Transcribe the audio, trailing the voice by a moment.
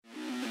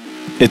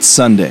It's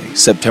Sunday,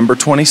 September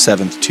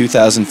 27th,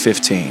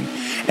 2015,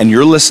 and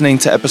you're listening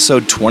to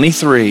episode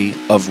 23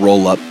 of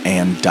Roll Up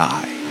and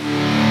Die.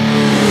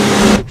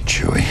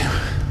 Chewie,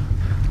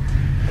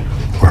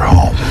 we're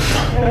home.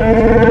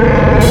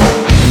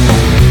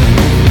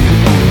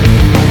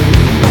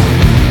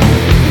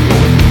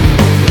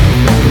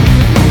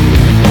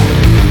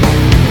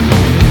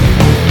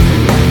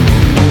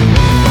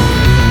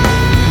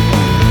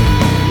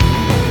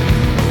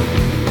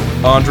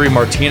 Andre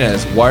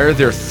Martinez, why are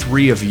there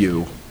three of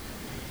you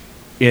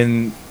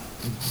in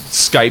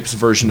Skype's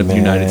version of the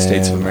United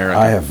States of America?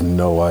 I have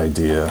no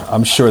idea.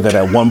 I'm sure that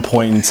at one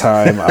point in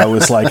time, I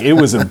was like, it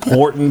was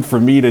important for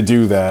me to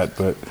do that,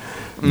 but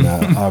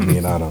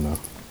I don't know.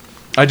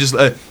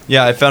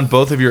 I found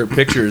both of your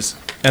pictures,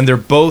 and they're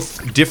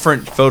both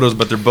different photos,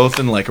 but they're both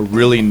in like a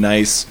really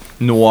nice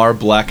noir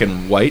black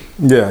and white.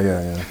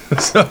 Yeah.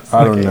 So,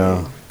 I don't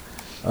know.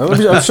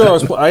 I'm sure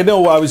I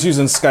know I was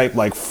using Skype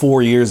like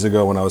 4 years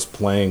ago when I was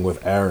playing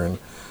with Aaron,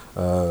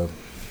 and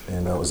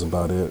that was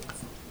about it.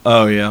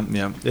 Oh yeah.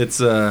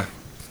 This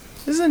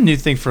is a new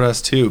thing for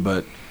us too,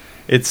 but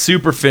it's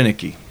super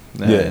finicky,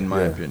 in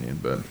my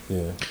opinion. But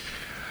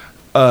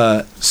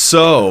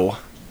so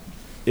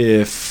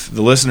if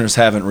the listeners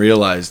haven't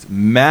realized,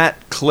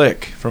 Matt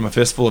Click from A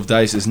Fistful of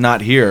Dice is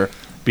not here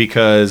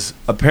because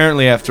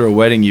apparently after a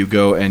wedding you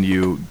go and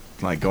you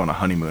like go on a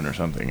honeymoon or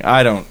something.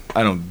 I don't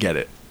get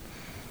it.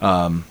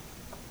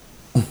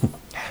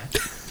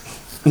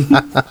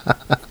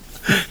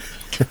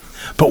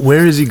 But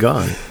where is he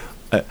gone?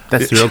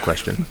 That's the real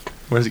question.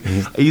 Where's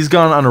he? He's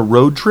gone on a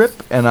road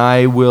trip, and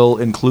I will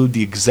include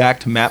the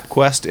exact map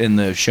quest in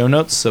the show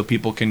notes so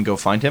people can go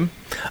find him.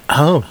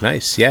 Oh,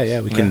 nice.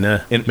 Yeah. We can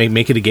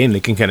make it a game. They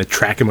can kind of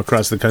track him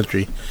across the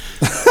country.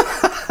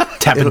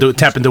 tap into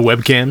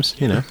webcams,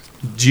 you know.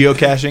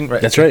 Geocaching, right?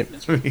 That's right.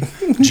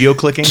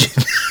 Geoclicking.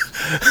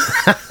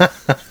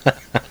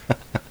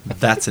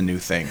 That's a new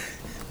thing.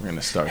 We're going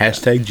to start.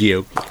 Hashtag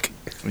Geoclick.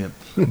 Yeah.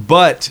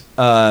 But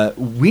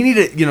we need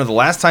to, the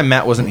last time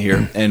Matt wasn't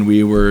here and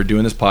we were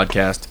doing this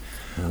podcast,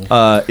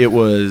 it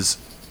was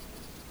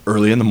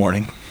early in the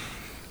morning.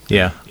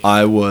 Yeah.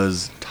 I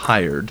was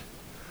tired.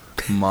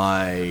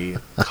 My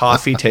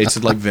coffee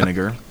tasted like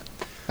vinegar.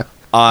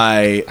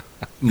 My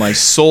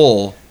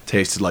soul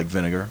tasted like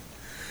vinegar.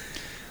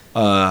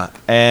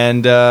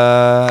 And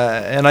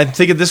I'm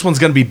thinking this one's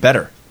going to be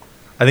better.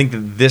 I think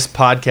that this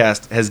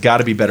podcast has got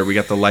to be better. We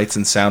got the lights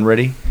and sound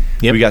ready.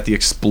 Yep. We got the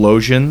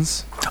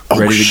explosions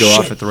ready to go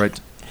off at the right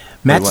time.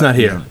 Matt's not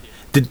here.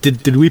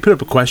 Did we put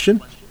up a question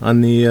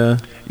on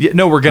the...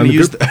 no, we're going to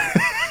use...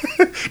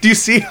 Do you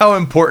see how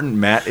important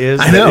Matt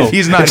is? I know. If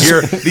he's not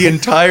here, the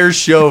entire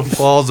show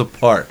falls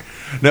apart.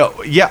 No,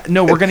 we're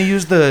going to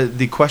use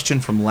the question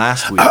from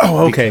last week.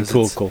 Oh, okay,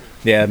 cool.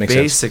 Yeah, that makes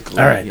sense.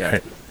 All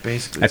right.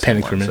 Basically, I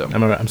panicked for a minute.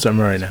 I'm all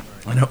right now.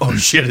 I know. Oh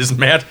shit! Is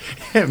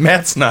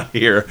Matt's not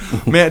here?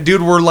 Matt,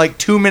 dude, we're like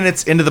 2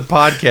 minutes into the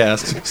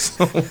podcast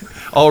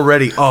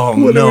already. Oh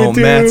no,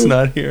 Matt's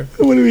not here.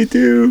 What do we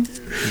do?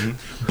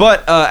 Mm-hmm.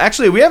 But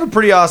actually, we have a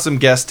pretty awesome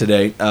guest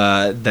today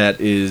that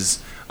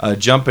is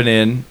jumping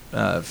in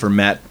for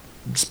Matt.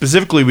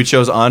 Specifically, we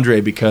chose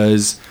Andre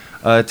because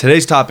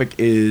today's topic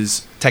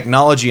is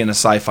technology in a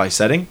sci-fi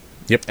setting.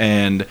 Yep.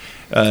 And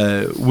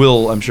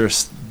we'll, I'm sure,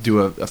 do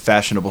a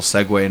fashionable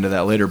segue into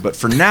that later. But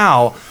for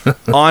now,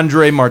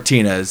 Andre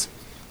Martinez,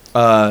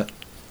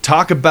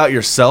 talk about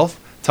yourself.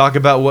 Talk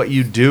about what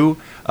you do.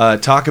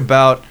 Talk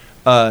about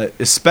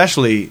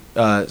especially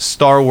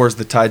Star Wars: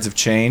 The Tides of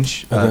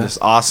Change, this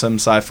awesome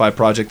sci-fi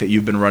project that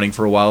you've been running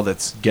for a while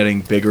that's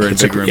getting bigger and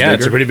bigger. Yeah,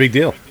 it's a pretty big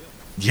deal.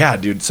 Yeah,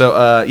 dude.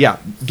 So,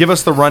 give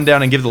us the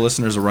rundown and give the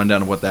listeners a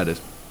rundown of what that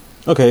is.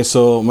 Okay,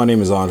 so my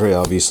name is Andre,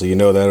 obviously, you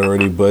know that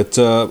already, but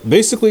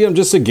basically I'm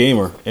just a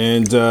gamer,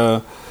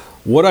 and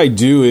what I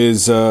do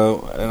is,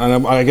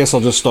 and I guess I'll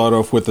just start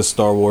off with the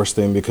Star Wars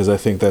thing because I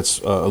think that's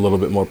a little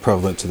bit more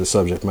prevalent to the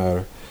subject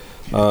matter.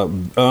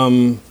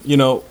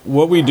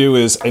 What we do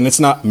is, and it's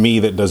not me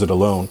that does it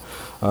alone,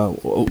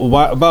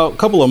 about a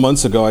couple of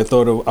months ago I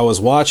was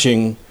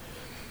watching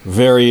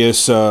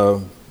various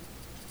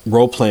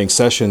role-playing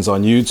sessions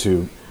on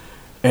YouTube,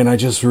 and I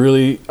just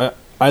really...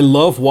 I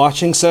love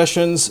watching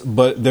sessions,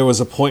 but there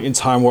was a point in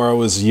time where I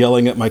was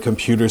yelling at my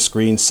computer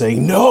screen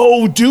saying,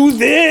 "No, do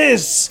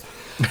this!"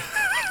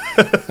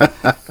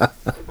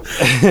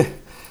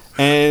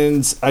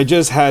 And I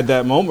just had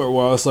that moment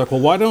where I was like, well,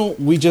 why don't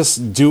we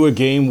just do a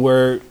game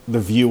where the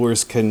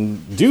viewers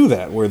can do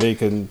that, where they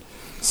can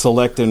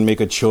select and make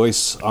a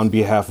choice on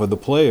behalf of the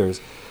players?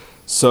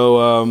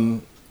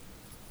 So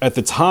at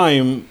the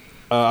time,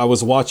 I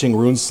was watching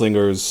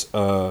Runeslinger's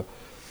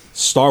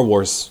Star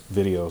Wars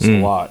videos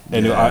a lot,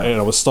 and I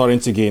was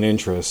starting to gain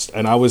interest,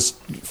 and I was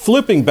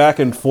flipping back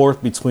and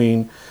forth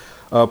between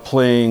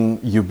playing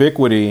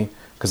Ubiquity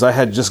because I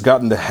had just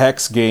gotten the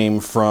Hex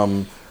game for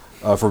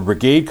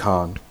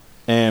BrigadeCon,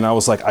 and I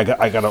was like,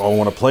 I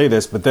want to play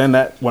this. But then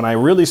when I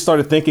really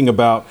started thinking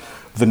about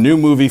the new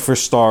movie for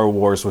Star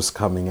Wars was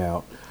coming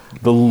out,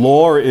 the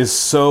lore is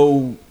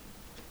so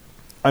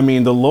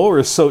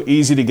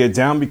easy to get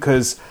down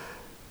because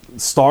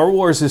Star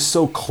Wars is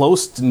so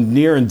close to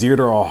near and dear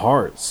to our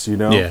hearts, you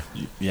know?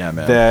 Yeah,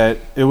 man. That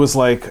it was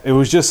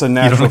just a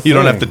natural You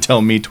don't have to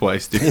tell me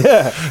twice, dude.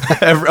 Yeah.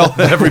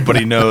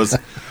 Everybody knows.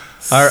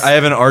 I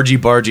have an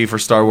argy-bargy for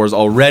Star Wars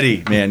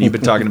already, man. You've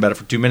been talking about it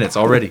for 2 minutes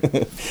already.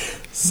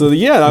 So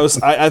yeah,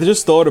 I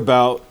just thought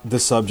about the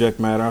subject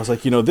matter. I was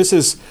like, this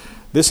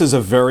is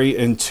a very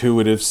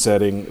intuitive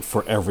setting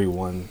for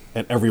everyone,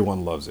 and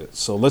everyone loves it.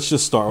 So let's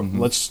just start. Mm-hmm.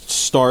 Let's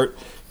start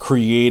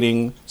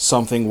creating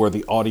something where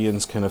the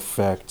audience can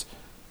affect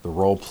the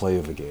role play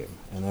of the game.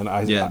 And then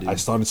I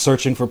started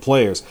searching for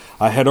players.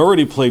 I had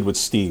already played with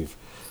Steve,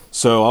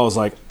 so I was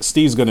like,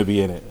 Steve's going to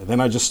be in it. And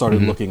then I just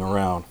started looking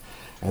around,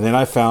 and then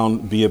I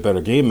found Be a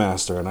Better Game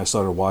Master, and I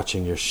started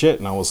watching your shit,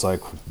 and I was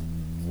like,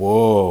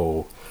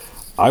 whoa,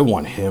 I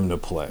want him to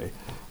play.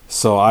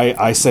 So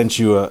I sent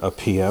you a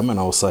PM, and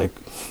I was like,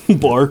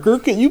 Barker,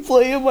 can you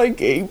play in my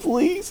game,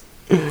 please?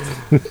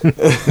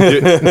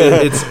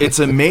 It's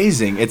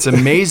amazing. It's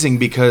amazing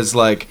because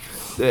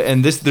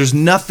there's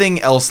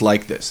nothing else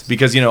like this,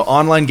 because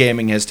online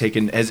gaming it's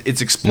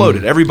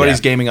exploded. Everybody's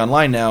gaming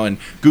online now, and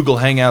Google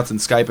Hangouts and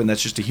Skype, and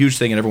that's just a huge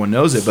thing, and everyone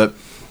knows it. But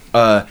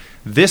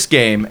this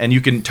game, and you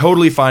can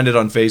totally find it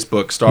on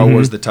Facebook, Star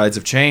Wars: The Tides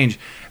of Change.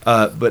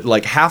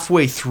 But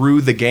halfway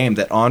through the game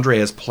that Andre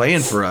is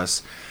playing for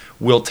us,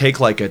 we'll take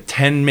a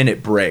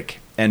 10-minute break.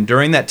 And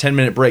during that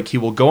 10-minute break, he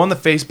will go on the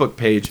Facebook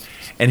page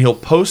and he'll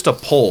post a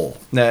poll.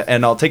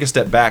 And I'll take a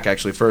step back,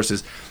 actually, first.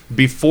 Is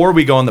before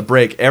we go on the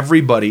break,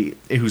 everybody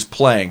who's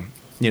playing,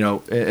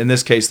 in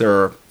this case, there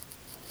are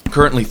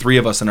currently 3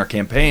 of us in our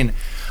campaign,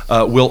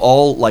 will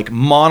all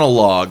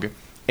monologue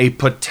a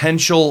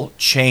potential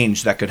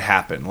change that could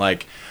happen.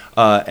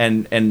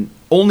 And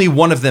only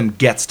one of them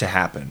gets to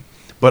happen.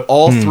 But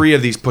all 3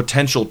 of these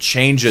potential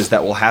changes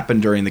that will happen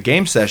during the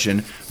game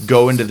session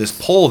go into this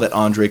poll that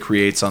Andre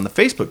creates on the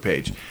Facebook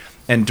page.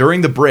 And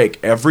during the break,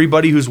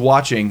 everybody who's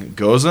watching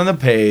goes on the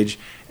page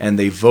and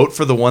they vote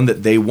for the one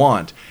that they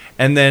want.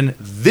 And then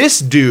this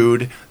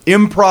dude,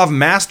 improv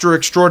master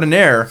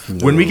extraordinaire,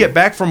 when we get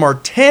back from our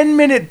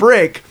 10-minute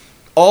break,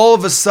 all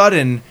of a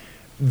sudden,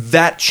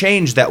 that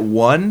change that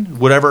won,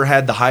 whatever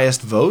had the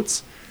highest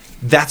votes,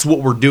 that's what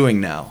we're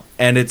doing now.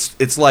 And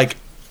it's like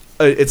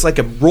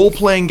a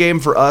role-playing game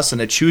for us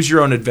and a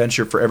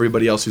choose-your-own-adventure for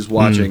everybody else who's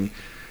watching.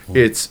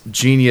 It's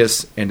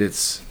genius, and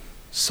it's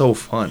so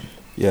fun.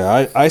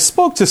 Yeah, I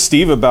spoke to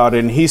Steve about it,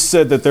 and he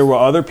said that there were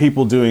other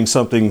people doing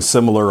something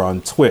similar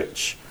on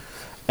Twitch.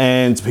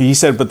 And he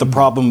said, but the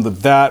problem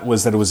with that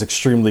was that it was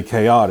extremely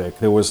chaotic.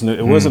 It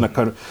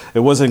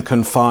wasn't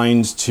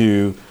confined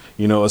to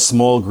a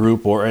small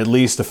group, or at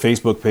least a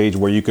Facebook page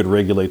where you could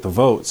regulate the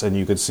votes and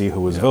you could see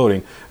who was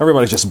voting.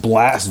 Everybody's just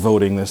blast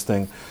voting this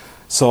thing.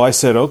 So I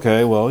said,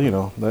 okay, well,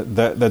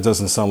 that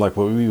doesn't sound like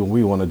what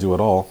we want to do at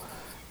all.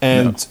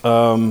 And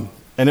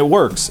and it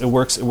works. It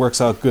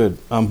works out good.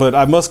 But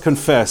I must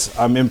confess,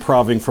 I'm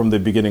improving from the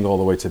beginning all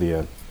the way to the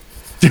end.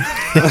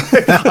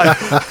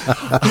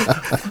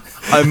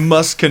 I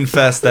must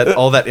confess that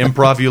all that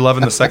improv you love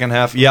in the second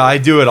half, I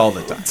do it all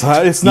the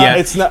time. It's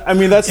not. I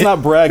mean, that's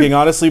not bragging,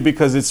 honestly,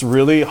 because it's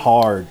really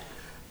hard.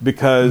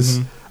 Because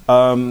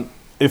for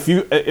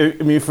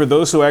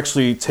those who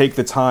actually take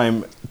the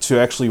time to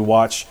actually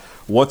watch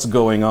what's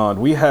going on,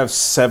 we have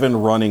 7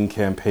 running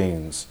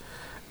campaigns,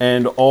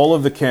 and all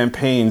of the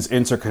campaigns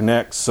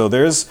interconnect. So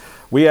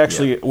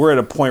we're at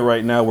a point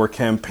right now where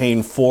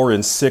campaign 4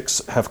 and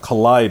 6 have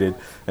collided,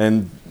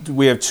 and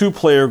we have 2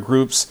 player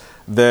groups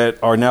that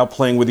are now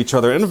playing with each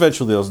other, and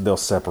eventually they'll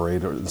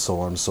separate, and so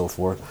on and so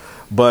forth.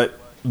 But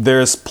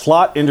there's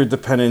plot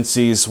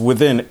interdependencies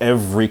within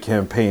every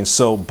campaign.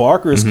 So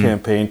Barker's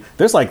campaign,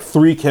 there's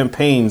 3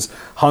 campaigns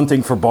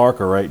hunting for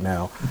Barker right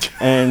now,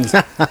 and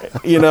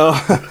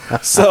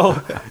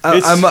so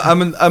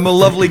I'm a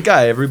lovely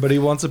guy. Everybody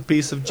wants a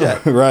piece of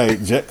Jet,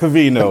 right? Jet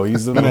Covino,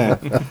 he's the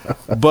man.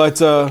 But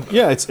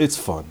it's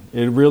fun.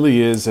 It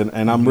really is,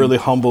 and I'm really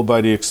humbled by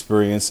the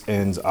experience.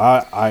 And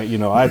I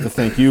have to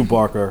thank you,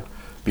 Barker,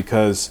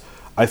 because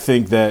I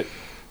think that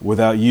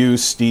without you,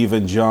 Steve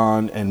and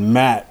John and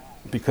Matt.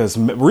 Because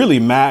really,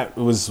 Matt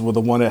was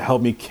the one that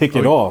helped me kick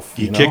it off.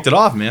 He kicked it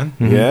off, man.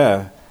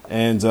 Yeah,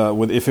 and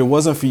if it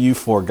wasn't for you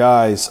 4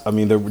 guys, I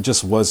mean, there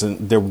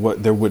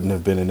wouldn't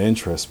have been an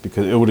interest,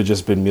 because it would have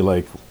just been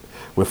me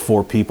with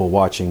 4 people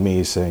watching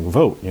me saying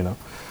vote,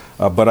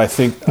 But I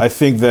think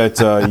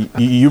that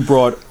you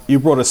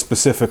brought a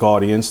specific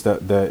audience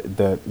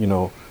that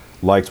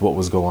liked what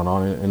was going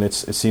on, and it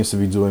seems to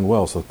be doing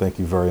well. So thank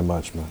you very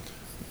much, man.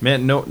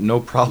 Man,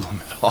 no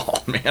problem at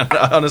all, man.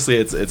 Honestly,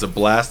 it's a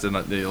blast, and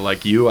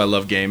like you, I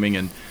love gaming,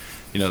 and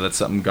that's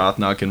something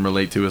Gothnog can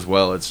relate to as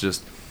well. It's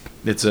just,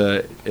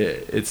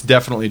 it's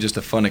definitely just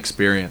a fun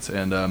experience,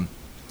 and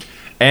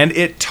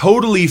it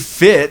totally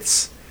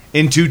fits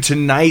into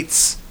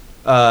tonight's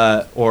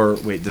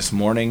this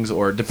morning's,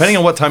 or depending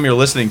on what time you're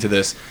listening to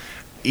this,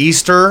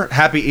 Easter,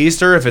 happy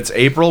Easter if it's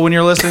April when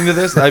you're listening to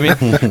this. I mean,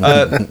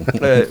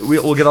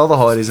 we'll get all the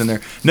holidays in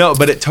there. No,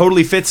 but it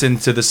totally fits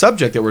into the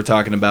subject that we're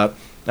talking about.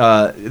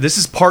 this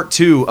is part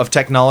 2 of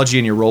technology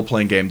in your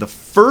role-playing game. The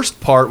first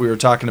part, we were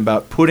talking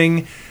about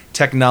putting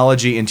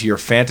technology into your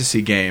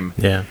fantasy game.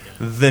 Yeah.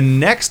 The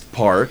next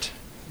part,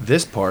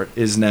 this part,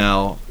 is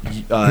now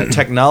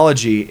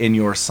technology in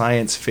your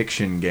science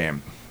fiction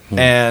game.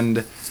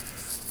 And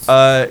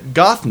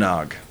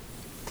Gothnog.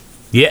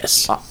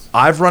 Yes.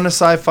 I've run a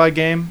sci-fi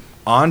game.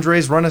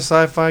 Andre's run a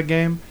sci-fi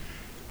game.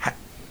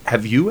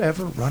 Have you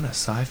ever run a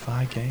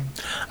sci-fi game?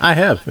 I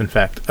have, in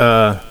fact.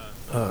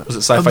 Was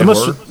it sci-fi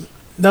horror?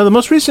 No, the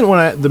most recent one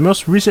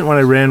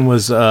I ran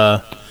was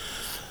a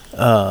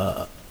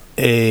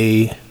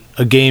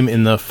game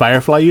in the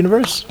Firefly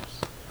universe,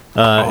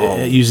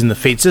 using the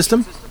Fate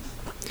system.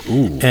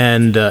 Ooh.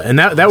 And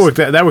that worked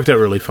out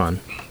really fun.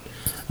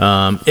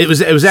 It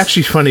was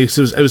actually funny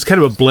because it was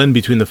kind of a blend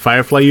between the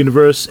Firefly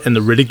universe and the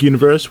Riddick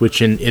universe,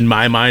 which in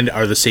my mind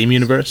are the same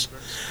universe.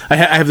 I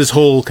have this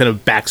whole kind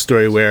of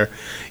backstory where,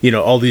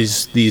 all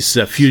these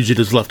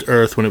fugitives left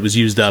Earth when it was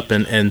used up,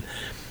 and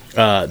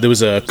there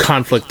was a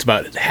conflict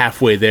about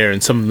halfway there,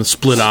 and some of them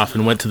split off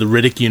and went to the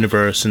Riddick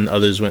universe, and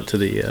others went to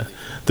the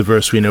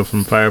verse we know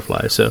from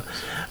Firefly. So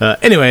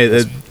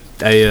anyway,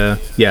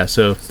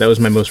 so that was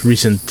my most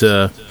recent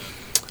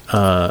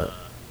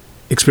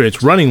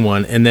experience running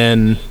one, and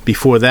then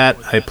before that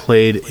I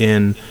played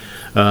in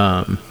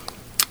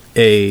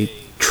a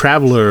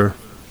Traveler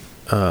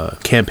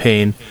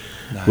campaign.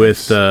 Nice.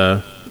 With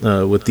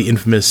the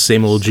infamous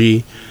Same Old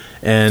G,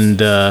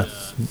 and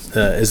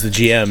as the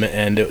GM,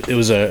 and it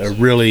was a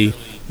really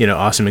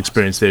awesome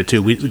experience there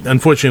too.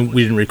 Unfortunately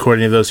we didn't record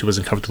any of those. He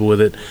wasn't comfortable with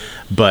it,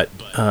 but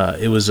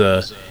it was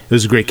a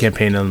great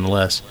campaign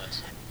nonetheless.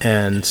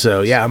 And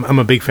so I'm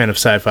a big fan of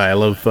sci-fi. I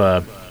love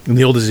in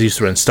the old days I used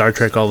to run Star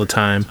Trek all the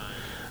time.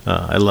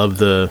 I love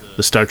the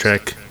Star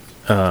Trek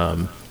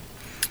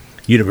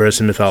universe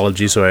and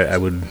mythology, so I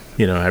would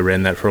I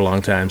ran that for a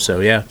long time.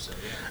 So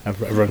I've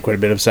run quite a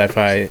bit of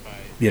sci-fi,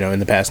 in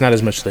the past. Not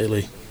as much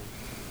lately.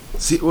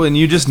 See, when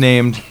you just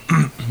named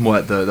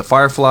what the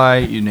Firefly,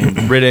 you named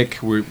Riddick.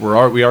 We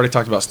already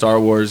talked about Star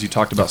Wars. You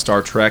talked about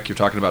Star Trek. You're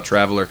talking about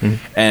Traveler,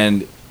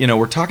 and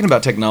we're talking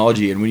about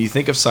technology. And when you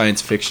think of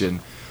science fiction,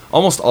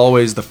 almost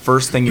always the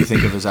first thing you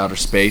think of is outer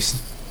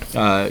space.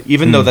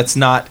 Even though that's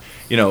not,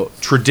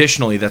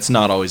 traditionally that's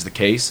not always the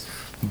case.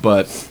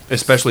 But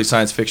especially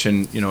science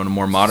fiction, in a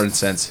more modern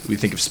sense, we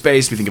think of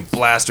space, we think of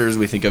blasters,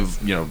 we think of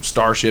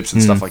starships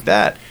and stuff like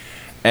that.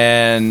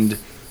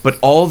 But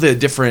all the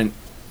different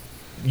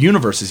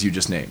universes you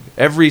just named,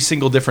 every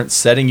single different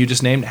setting you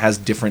just named has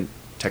different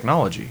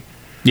technology.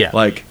 Yeah,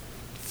 like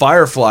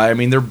Firefly. I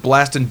mean, they're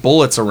blasting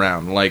bullets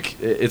around.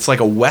 Like it's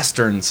like a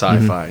Western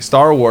sci-fi.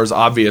 Star Wars,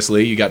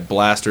 obviously, you got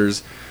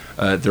blasters.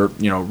 They're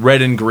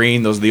red and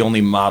green. Those are the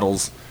only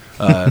models.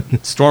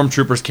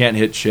 Stormtroopers can't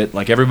hit shit.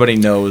 Like everybody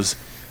knows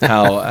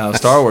how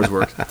Star Wars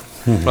works.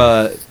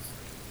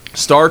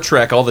 Star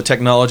Trek, all the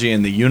technology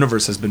in the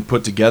universe has been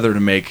put together to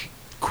make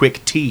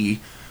quick tea,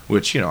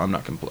 which I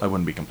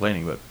wouldn't be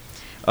complaining, but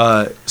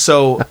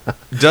so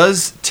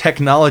does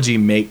technology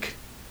make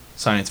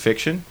science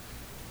fiction?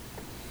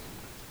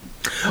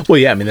 Well,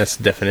 yeah, I mean that's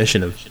the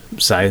definition of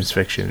science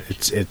fiction.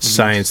 It's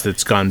science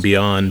that's gone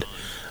beyond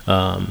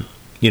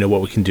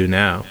what we can do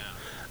now.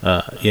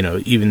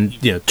 Even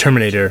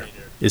Terminator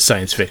is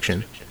science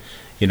fiction.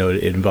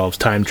 It involves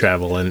time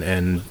travel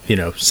and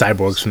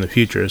cyborgs from the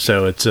future.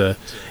 So it's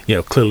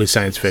clearly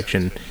science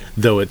fiction,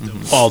 though it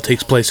all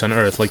takes place on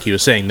Earth, like you were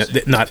saying.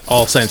 That not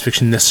all science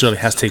fiction necessarily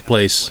has to take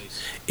place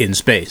in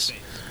space.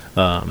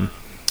 What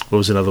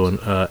was another one?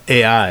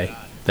 AI.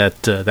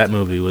 That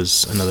movie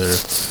was another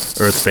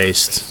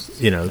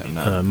Earth-based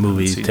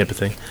movie type of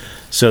thing.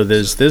 So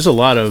there's a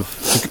lot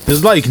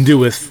you can do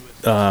with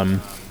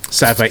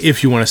sci-fi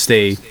if you want to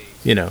stay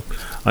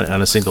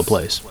on a single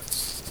place.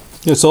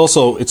 It's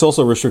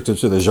also restricted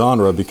to the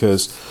genre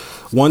because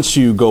once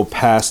you go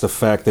past the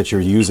fact that you're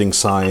using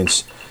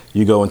science,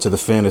 you go into the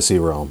fantasy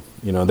realm.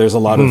 There's a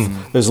lot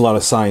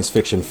of science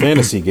fiction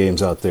fantasy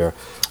games out there.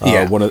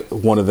 One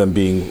of them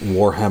being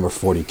Warhammer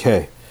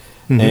 40K,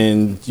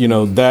 and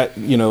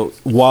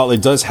while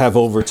it does have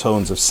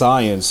overtones of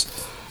science,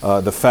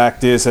 the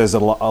fact is, a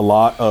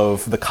lot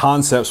of the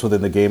concepts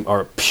within the game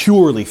are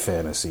purely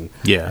fantasy.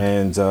 Yeah,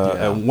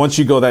 and once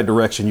you go that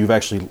direction, you've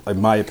actually,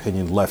 in my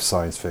opinion, left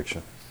science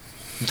fiction.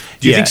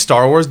 Do you think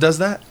Star Wars does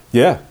that?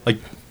 Yeah. Like,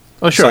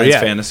 sure, science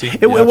fantasy?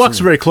 It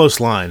walks a very close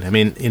line. I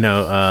mean,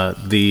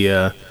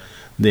 the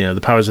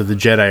powers of the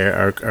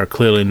Jedi are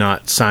clearly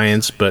not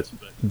science, but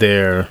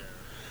they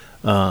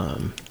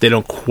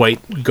don't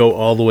quite go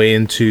all the way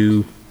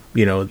into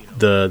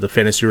the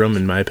fantasy realm,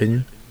 in my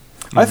opinion.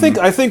 I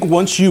think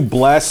once you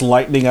blast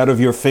lightning out of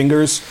your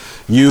fingers,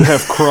 you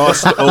have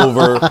crossed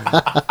over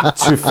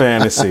to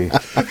fantasy.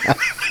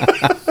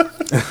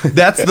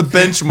 That's the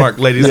benchmark,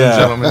 ladies and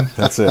gentlemen.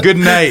 That's it. Good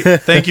night.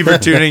 Thank you for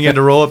tuning in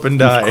to Roll Up and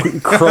Die.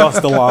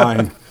 Cross the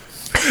line.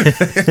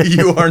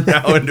 You are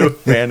now into a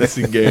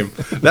fantasy game.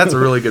 That's a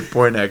really good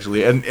point,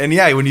 actually. And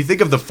when you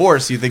think of the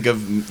Force, you think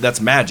of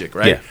that's magic,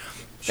 right? Yeah.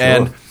 Sure.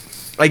 And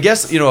I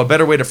guess, a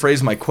better way to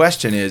phrase my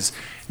question is,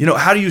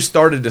 how do you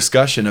start a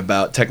discussion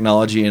about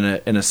technology in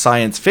a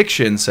science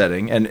fiction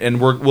setting?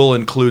 And we'll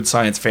include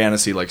science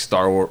fantasy like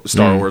Star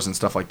Wars and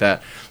stuff like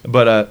that.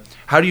 But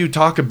how do you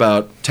talk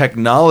about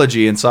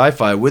technology in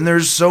sci-fi when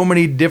there's so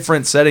many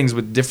different settings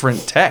with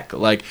different tech?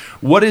 Like,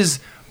 what is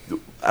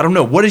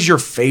your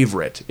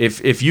favorite?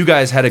 If you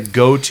guys had a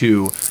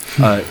go-to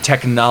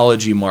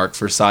technology mark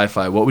for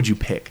sci-fi, what would you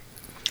pick?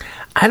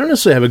 I don't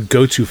necessarily have a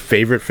go-to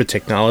favorite for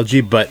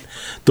technology, but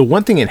the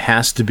one thing it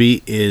has to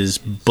be is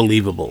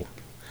believable.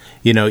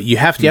 You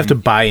have to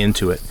buy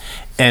into it.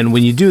 And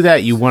when you do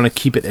that, you want to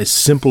keep it as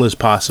simple as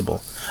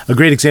possible. A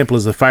great example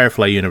is the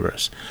Firefly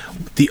universe.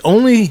 The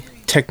only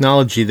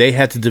technology they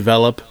had to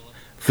develop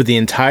for the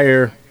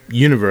entire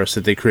universe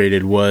that they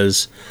created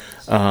was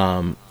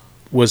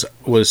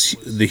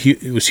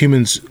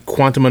humans'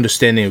 quantum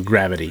understanding of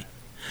gravity.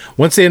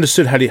 Once they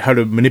understood how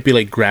to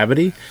manipulate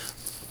gravity,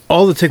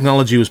 all the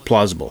technology was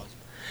plausible.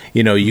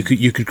 You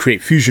could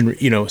create fusion,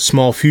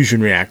 small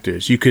fusion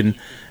reactors. You could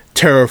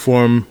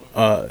terraform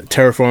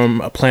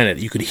a planet.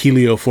 You could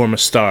helioform a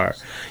star.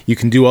 You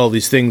can do all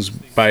these things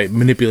by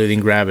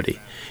manipulating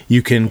gravity.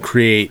 You can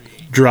create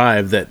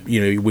drive that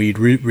we'd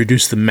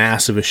reduce the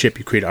mass of a ship.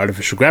 You create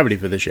artificial gravity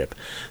for the ship,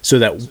 so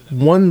that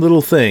one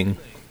little thing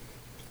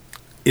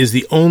is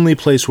the only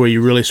place where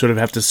you really sort of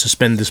have to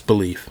suspend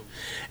disbelief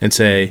and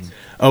say,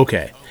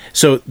 okay.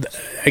 So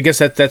I guess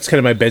that's kind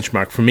of my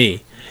benchmark for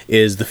me,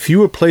 is the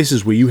fewer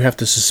places where you have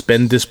to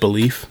suspend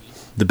disbelief,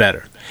 the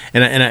better.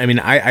 And I mean,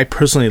 I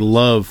personally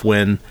love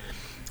when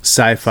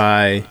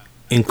sci-fi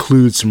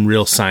includes some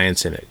real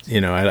science in it.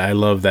 I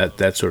love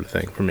that sort of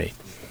thing for me.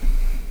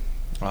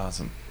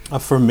 Awesome.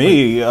 For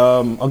me,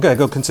 okay,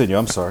 go continue.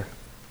 I'm sorry.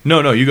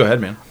 No, you go ahead,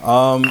 man.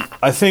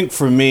 I think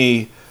for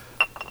me,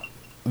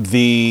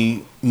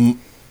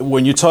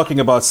 when you're talking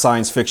about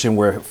science fiction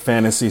where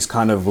fantasy's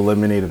kind of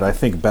eliminated, I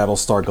think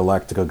Battlestar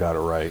Galactica got it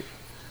right.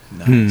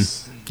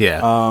 Nice.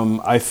 Yeah.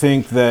 I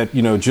think that,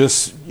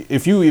 just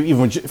if you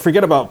even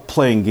forget about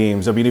playing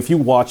games, I mean, if you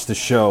watch the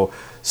show,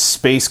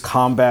 space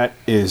combat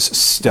is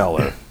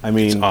stellar. I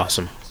mean, it's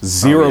awesome.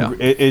 Zero.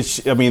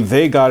 I mean,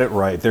 they got it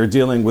right. They're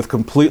dealing with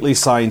completely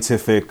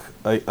scientific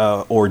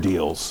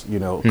ordeals.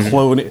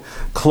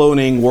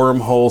 Cloning,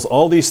 wormholes,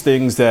 all these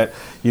things that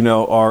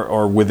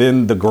are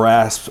within the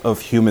grasp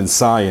of human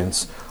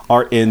science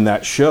are in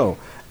that show.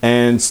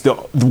 And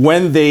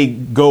when they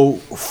go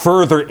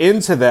further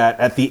into that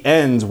at the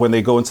end, when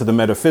they go into the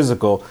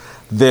metaphysical,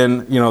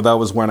 then that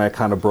was when I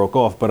kind of broke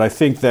off. But I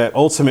think that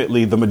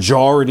ultimately the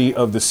majority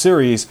of the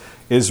series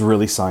is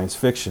really science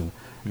fiction.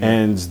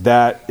 And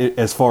that,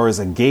 as far as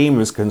a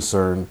game is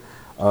concerned,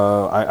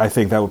 I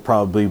think that would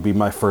probably be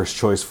my first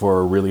choice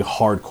for a really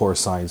hardcore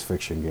science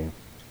fiction game.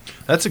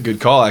 That's a good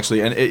call,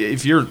 actually. And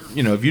if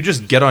if you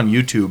just get on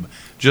YouTube,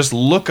 just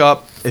look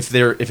up if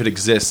it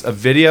exists, a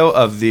video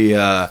of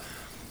the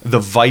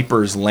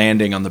Vipers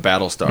landing on the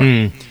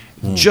Battlestar.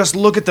 Just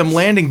look at them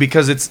landing,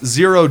 because it's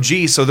 0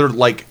 G, so they're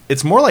like,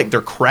 it's more like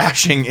they're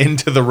crashing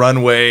into the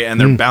runway and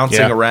they're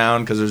bouncing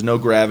around because there's no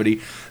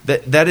gravity.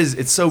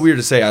 It's so weird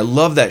to say. I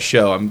love that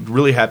show. I'm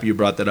really happy you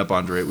brought that up,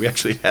 Andre. We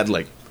actually had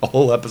like a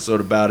whole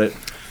episode about it.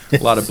 A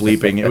lot of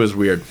bleeping. It was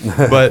weird,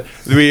 but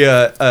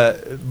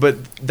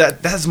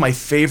that's my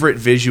favorite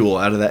visual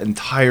out of that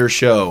entire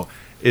show,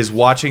 is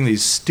watching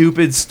these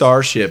stupid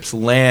starships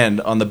land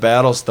on the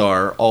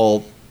Battlestar,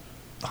 all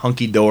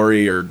hunky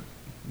dory or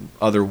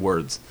other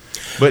words.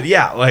 But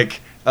yeah, like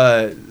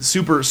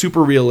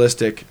super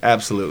realistic.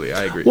 Absolutely,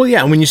 I agree. Well,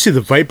 yeah, and when you see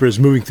the Vipers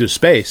moving through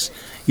space,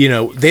 they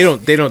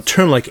don't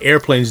turn like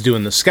airplanes do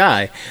in the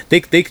sky.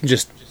 They can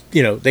just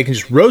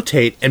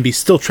rotate and be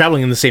still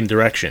traveling in the same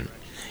direction.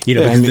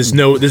 Because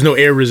there's no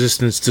air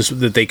resistance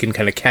that they can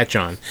kind of catch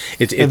on.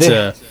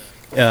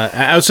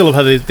 I also love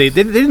how they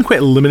didn't quite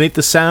eliminate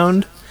the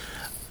sound,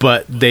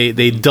 but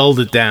they dulled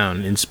it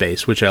down in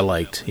space, which I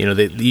liked.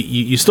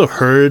 You still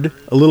heard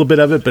a little bit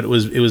of it, but it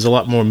was a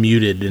lot more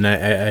muted, and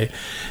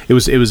it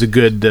was a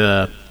good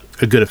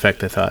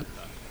effect, I thought.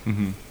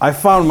 Mm-hmm. I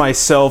found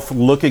myself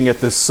looking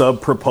at the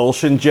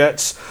sub-propulsion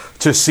jets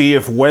to see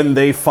if when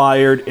they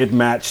fired, it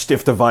matched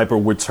if the Viper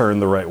would turn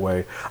the right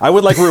way. I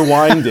would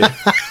rewind it.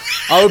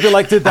 I would be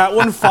like, did that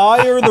one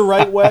fire the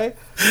right way?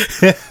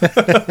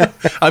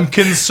 I'm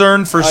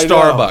concerned for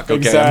Starbuck. Okay,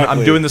 exactly.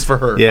 I'm doing this for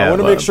her. Yeah, I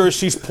want to make sure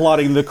she's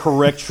plotting the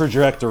correct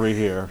trajectory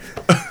here.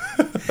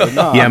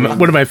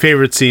 One of my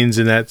favorite scenes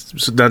in that,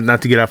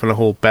 not to get off on a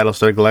whole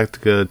Battlestar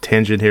Galactica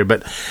tangent here,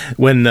 but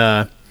when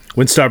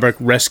Starbuck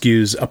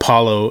rescues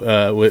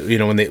Apollo,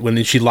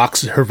 when she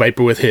locks her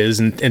Viper with his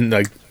and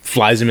like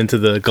flies him into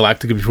the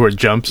Galactica before it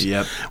jumps.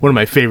 Yep. One of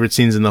my favorite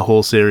scenes in the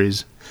whole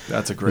series.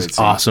 That's a great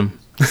scene. Awesome.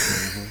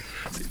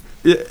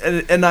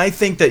 And I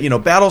think that,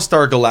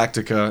 Battlestar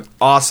Galactica,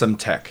 awesome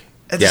tech.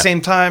 At the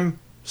same time,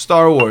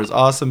 Star Wars,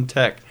 awesome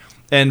tech.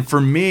 And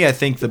for me, I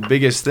think the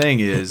biggest thing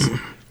is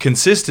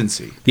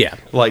consistency. Yeah.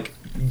 Like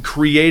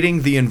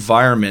creating the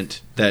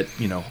environment that,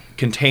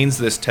 contains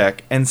this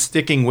tech and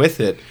sticking with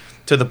it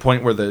to the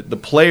point where the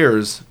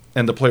players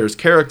and the players'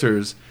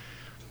 characters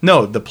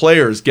No, the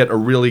players get a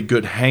really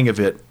good hang of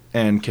it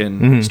and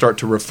can start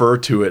to refer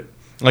to it.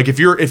 Like if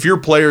your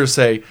players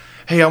say,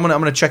 "Hey, I'm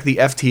gonna check the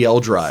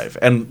FTL drive,"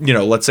 and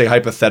let's say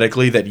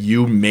hypothetically that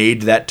you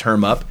made that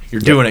term up,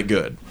 you're doing it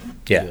good.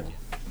 Yeah.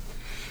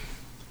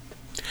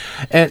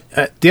 And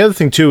the other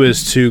thing too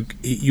is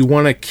you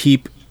want to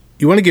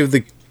give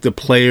the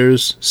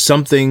players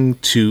something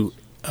to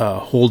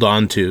hold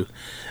on to,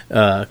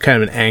 kind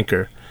of an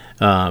anchor.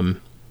 For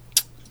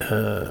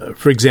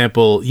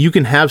example, you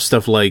can have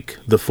stuff like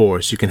the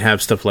Force, you can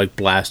have stuff like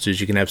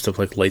blasters, you can have stuff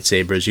like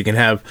lightsabers, you can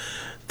have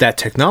that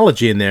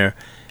technology in there,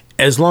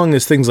 as long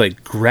as things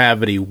like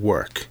gravity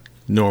work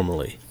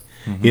normally.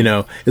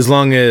 As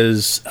long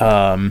as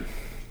their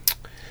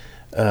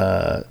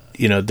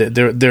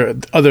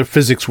other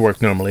physics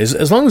work normally.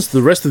 As long as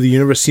the rest of the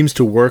universe seems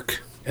to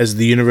work as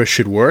the universe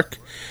should work,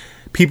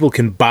 people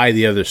can buy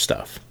the other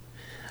stuff.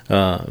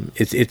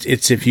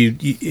 It's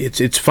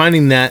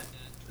finding that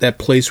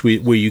place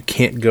where you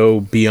can't go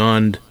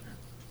beyond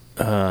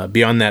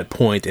that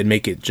point and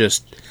make it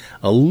just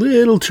a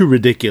little too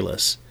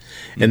ridiculous,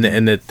 and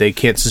that they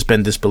can't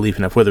suspend disbelief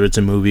enough, whether it's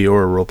a movie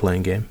or a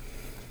role-playing game.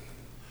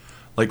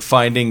 Like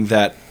finding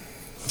that,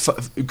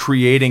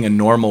 creating a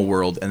normal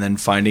world and then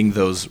finding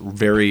those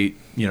very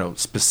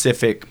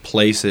specific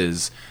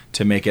places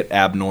to make it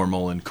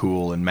abnormal and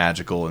cool and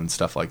magical and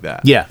stuff like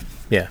that. Yeah,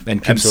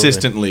 and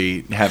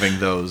consistently having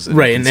those.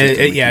 Right, and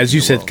as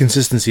you said,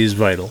 consistency is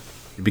vital,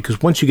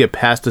 because once you get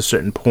past a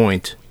certain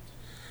point,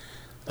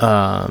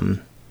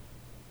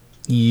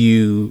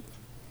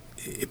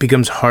 it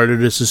becomes harder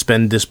to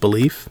suspend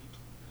disbelief.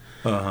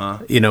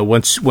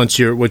 Once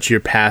you're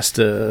past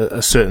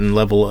a certain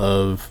level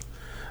of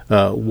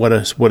what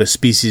a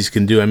species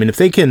can do. I mean, if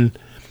they can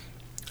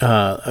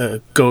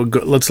go,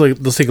 let's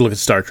take a look at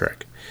Star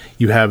Trek.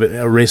 You have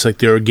a race like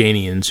the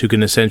Organians who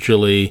can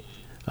essentially,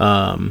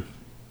 they're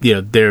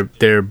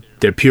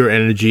pure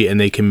energy, and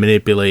they can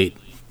manipulate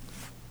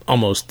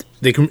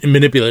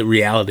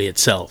reality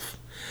itself.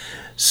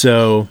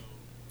 So,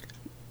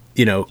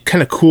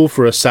 kind of cool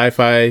for a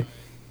sci-fi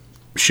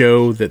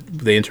show that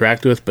they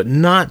interact with, but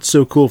not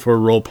so cool for a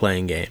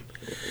role-playing game.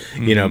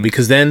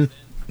 Because then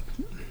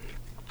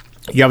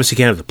you obviously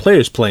can't have the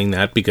players playing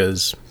that,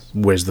 because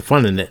where's the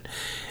fun in it?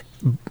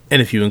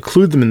 And if you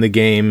include them in the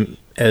game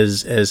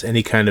as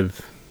any kind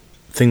of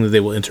thing that they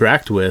will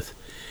interact with,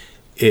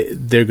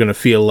 they're going to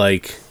feel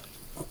like,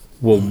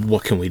 well,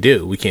 what can we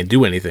do? We can't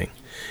do anything.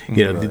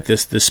 Right.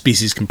 This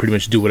species can pretty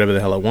much do whatever the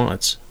hell it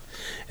wants,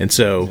 and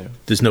so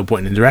there's no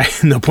point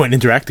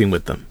interacting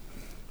with them.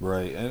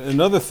 Right. And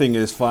another thing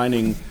is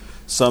finding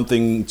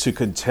something to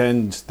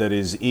contend that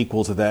is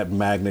equal to that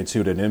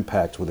magnitude and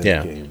impact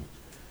within the game.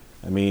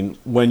 I mean,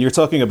 when you're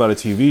talking about a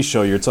TV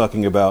show, you're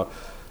talking about,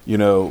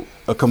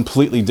 a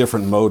completely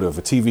different motive.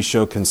 A TV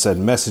show can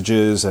send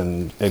messages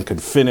and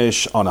could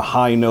finish on a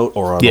high note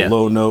or on a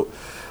low note.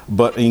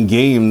 But in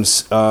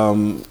games,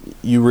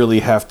 you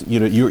really have to,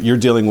 you're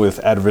dealing with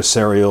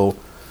adversarial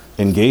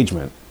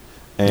engagement.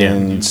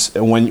 And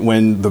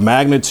when the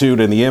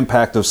magnitude and the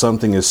impact of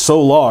something is so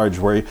large,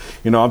 where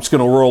I'm just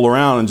going to roll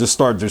around and just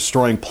start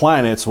destroying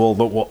planets.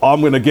 Well,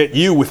 I'm going to get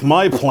you with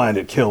my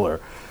planet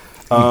killer.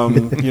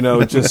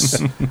 It's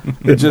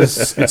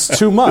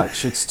too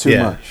much. It's too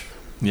much.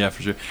 Yeah,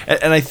 for sure.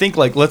 And I think,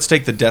 let's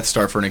take the Death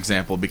Star for an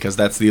example, because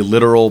that's the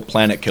literal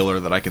planet killer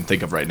that I can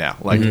think of right now.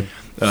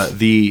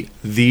 The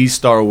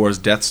Star Wars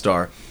Death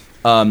Star.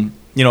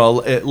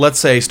 Let's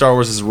say Star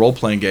Wars is a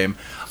role-playing game.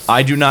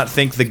 I do not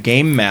think the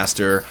game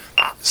master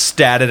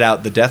statted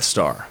out the Death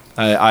Star.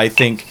 I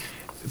think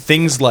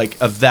things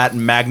of that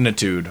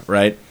magnitude,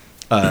 right?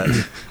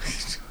 I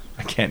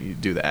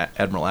can't do the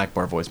Admiral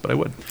Akbar voice, but I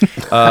would.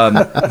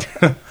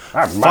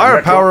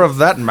 Firepower of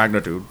that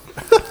magnitude.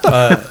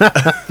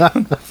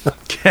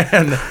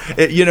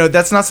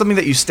 That's not something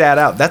that you stat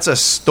out. That's a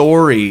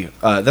story.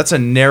 That's a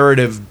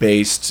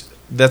narrative-based.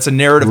 That's a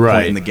narrative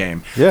point in the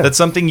game. Yeah. That's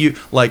something you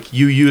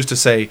use to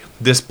say,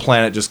 this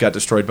planet just got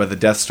destroyed by the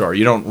Death Star.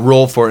 You don't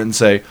roll for it and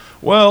say,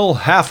 well,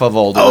 half of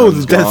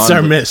Alderaan the Death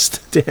Star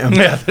missed. Damn.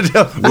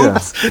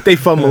 Oops. They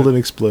fumbled and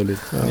exploded.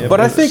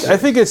 But I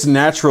think it's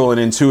natural and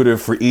intuitive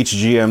for each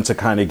GM to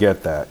kind of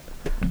get that.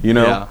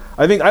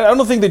 I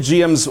don't think that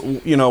GMs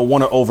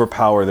want to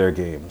overpower their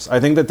games.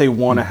 I think that they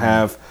want to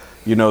have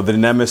the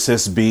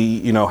nemesis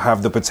be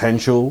have the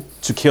potential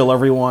to kill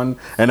everyone,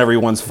 and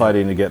everyone's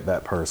fighting to get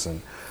that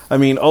person. I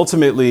mean,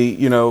 ultimately,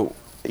 even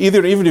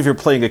if you're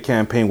playing a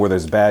campaign where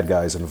there's bad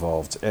guys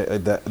involved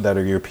that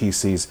are your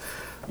PCs,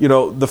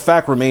 the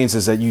fact remains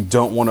is that you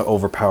don't want to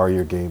overpower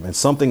your game, and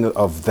something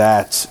of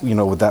that,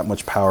 with that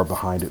much power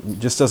behind it,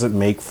 just doesn't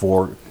make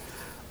for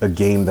a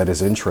game that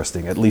is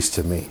interesting, at least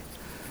to me.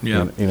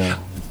 Yeah.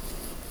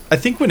 I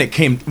think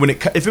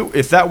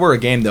if that were a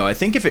game, though, I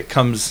think if it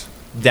comes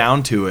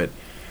down to it,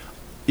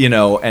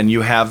 and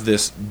you have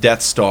this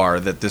Death Star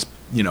that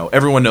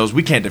everyone knows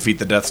we can't defeat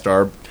the Death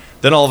Star.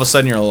 then all of a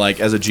sudden you're like,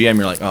 as a GM,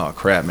 you're like, oh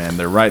crap, man,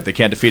 they're right, they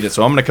can't defeat it.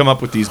 So I'm going to come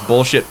up with these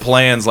bullshit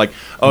plans like,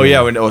 oh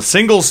yeah, when a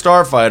single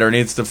starfighter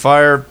needs to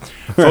fire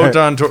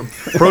proton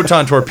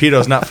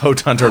torpedoes, not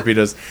photon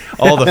torpedoes.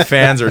 All the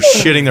fans are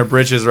shitting their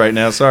britches right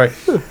now. Sorry,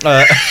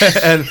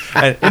 and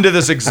into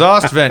this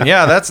exhaust vent.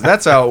 Yeah,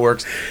 that's how it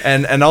works.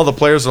 And all the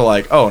players are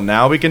like, oh,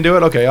 now we can do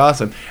it. Okay,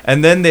 awesome.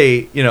 And then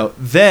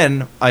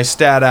then I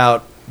stat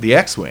out the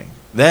X-wing.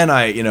 Then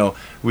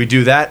we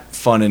do that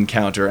fun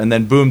encounter, and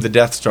then boom, the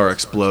Death Star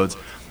explodes.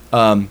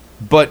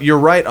 But you're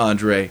right,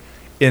 Andre,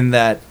 in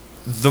that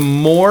the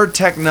more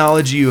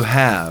technology you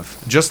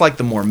have, just like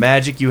the more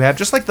magic you have,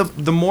 just like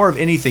the more of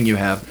anything you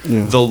have,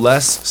 the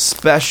less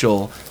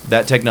special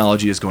that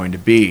technology is going to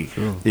be.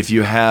 Sure. If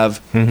you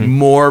have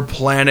more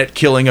planet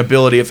killing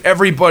ability, if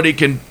everybody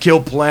can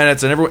kill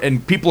planets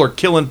and people are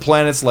killing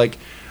planets like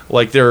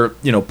they're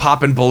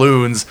popping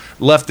balloons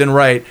left and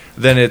right,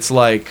 then it's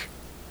like,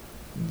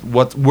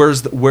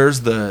 where's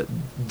the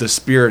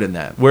spirit in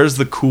that? Where's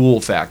the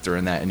cool factor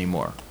in that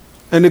anymore?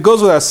 And it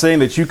goes without saying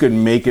that you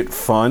can make it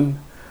fun,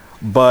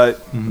 but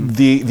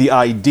the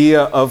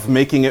idea of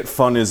making it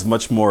fun is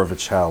much more of a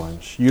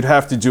challenge. You'd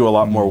have to do a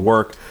lot more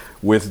work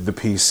with the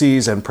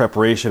PCs and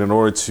preparation in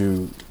order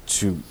to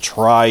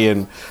try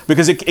and,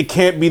 because it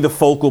can't be the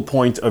focal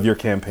point of your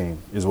campaign,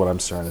 is what I'm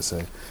trying to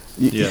say.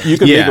 You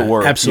can make it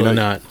work. Absolutely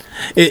not.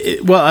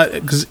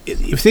 Because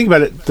if you think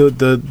about it,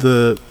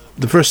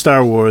 the first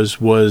Star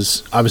Wars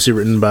was obviously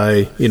written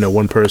by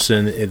one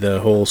person. The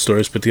whole story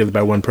is put together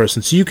by one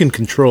person, so you can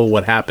control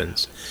what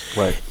happens.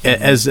 Right.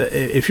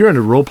 If you're in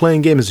a role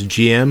playing game as a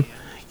GM,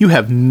 you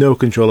have no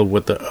control over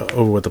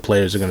what the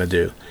players are going to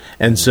do,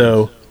 and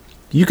so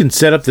you can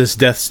set up this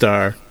Death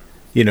Star,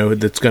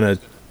 that's going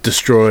to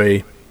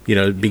destroy.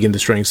 Begin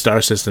destroying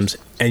star systems,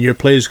 and your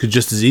players could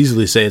just as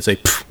easily say, it's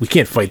like, we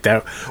can't fight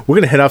that. We're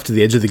going to head off to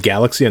the edge of the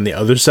galaxy on the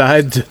other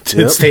side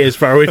to stay as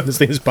far away from this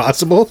thing as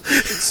possible.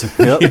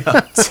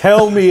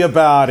 Tell me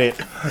about it.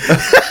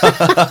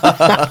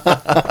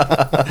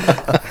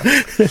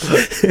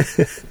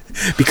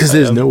 Because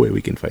there's no way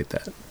we can fight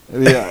that.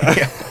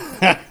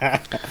 Yeah.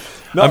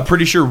 No. I'm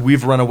pretty sure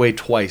we've run away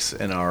twice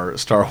in our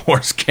Star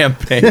Wars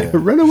campaign.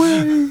 Run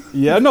away.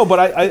 Yeah, no, but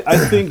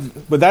I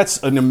think, but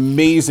that's an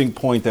amazing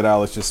point that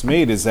Alex just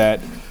made, is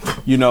that,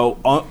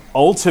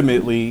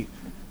 ultimately,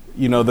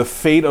 the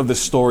fate of the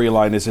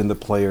storyline is in the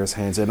players'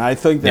 hands. And I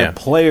think that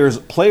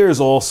players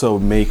also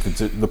make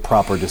the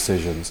proper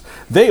decisions.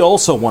 They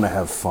also want to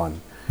have fun.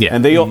 Yeah.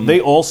 And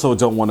they also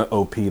don't want to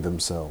OP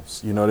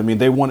themselves. You know what I mean?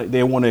 They want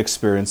to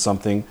experience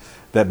something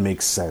that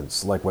makes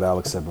sense, like what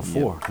Alex said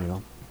before,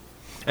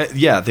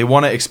 they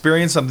want to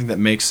experience something that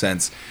makes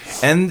sense,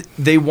 and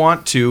they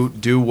want to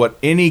do what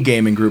any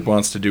gaming group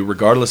wants to do,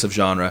 regardless of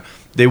genre.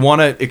 They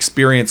want to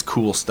experience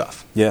cool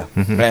stuff. Yeah.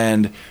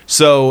 And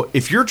so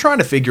if you're trying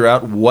to figure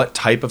out what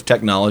type of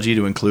technology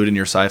to include in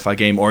your sci-fi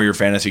game or your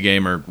fantasy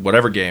game or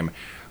whatever game,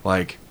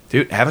 like,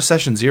 dude, have a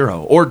session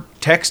 0. Or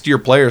text your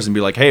players and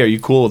be like, hey, are you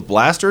cool with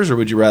blasters or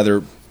would you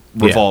rather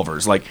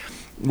revolvers? Like,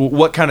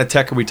 what kind of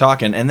tech are we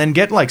talking? And then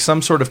get like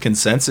some sort of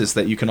consensus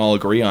that you can all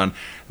agree on.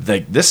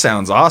 Like, this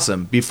sounds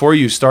awesome before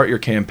you start your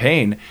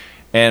campaign,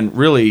 and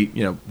really,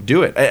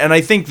 do it. And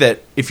I think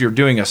that if you're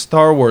doing a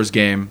Star Wars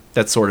game,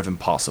 that's sort of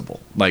impossible.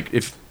 Like,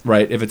 if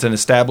it's an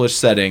established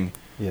setting,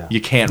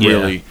 you can't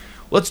really.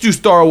 Let's do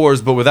Star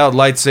Wars, but without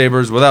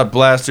lightsabers, without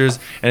blasters,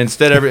 and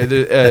instead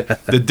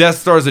the Death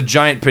Star is a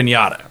giant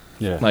pinata.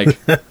 Yeah. Like,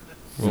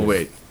 well,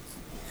 wait.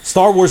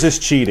 Star Wars is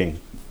cheating.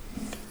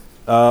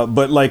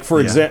 But like, for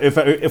example,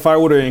 if I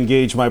were to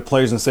engage my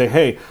players and say,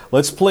 "Hey,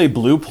 let's play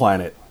Blue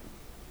Planet,"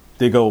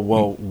 they go,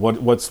 "Well,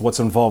 what's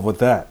involved with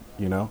that?"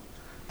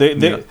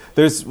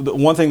 There's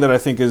one thing that I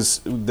think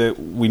is that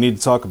we need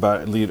to talk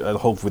about.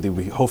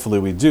 Hopefully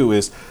we do.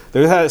 Is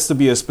there has to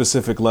be a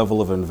specific level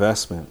of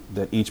investment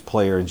that each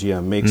player and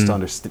GM makes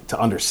to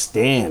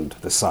understand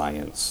the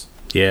science.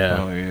 Yeah.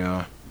 Oh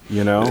yeah.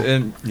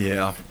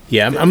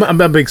 And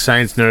I'm a big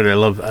science nerd. I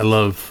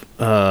love.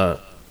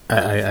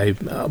 I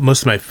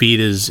most of my feed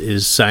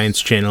is science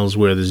channels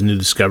where there's new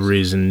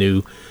discoveries and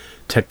new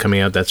tech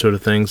coming out, that sort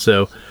of thing.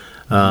 So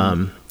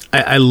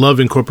I love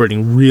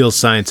incorporating real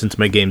science into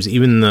my games.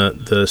 Even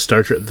the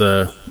Star Trek,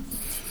 the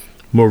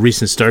more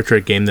recent Star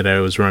Trek game that I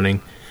was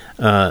running,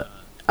 there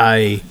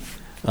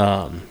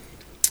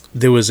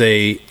was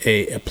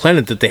a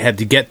planet that they had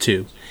to get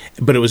to,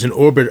 but it was in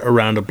orbit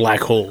around a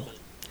black hole,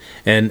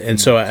 and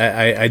so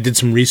I did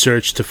some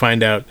research to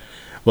find out,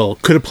 well,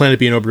 could a planet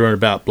be in orbit around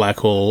a black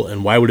hole,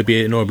 and why would it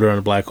be in orbit around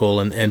a black hole?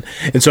 And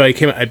so I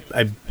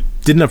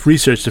did enough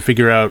research to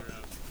figure out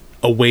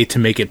a way to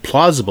make it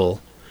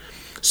plausible,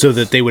 so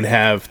that they would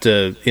have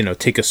to,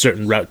 take a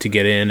certain route to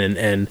get in,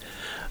 and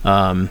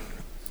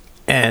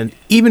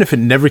even if it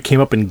never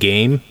came up in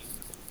game,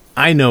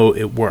 I know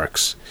it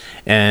works,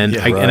 and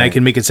I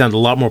can make it sound a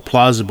lot more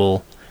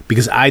plausible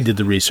because I did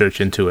the research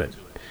into it.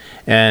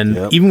 And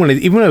even when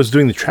I was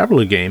doing the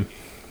Traveler game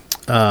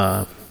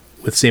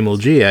with Samuel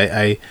G,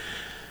 I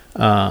did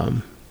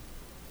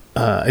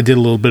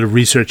a little bit of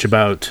research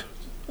about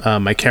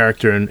my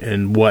character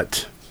and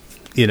what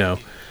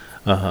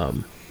what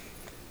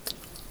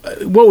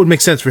would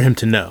make sense for him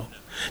to know?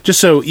 Just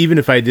so even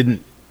if I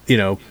didn't,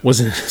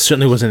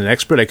 certainly wasn't an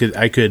expert,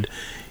 I could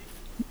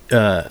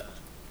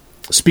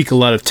speak a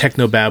lot of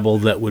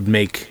technobabble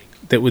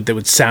that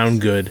would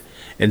sound good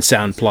and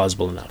sound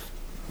plausible enough.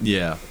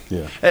 Yeah.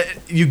 Yeah.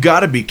 You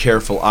got to be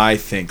careful, I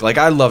think. Like,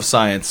 I love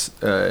science,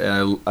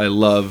 and I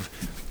love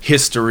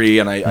history,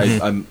 and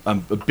I'm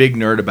a big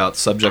nerd about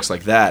subjects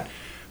like that.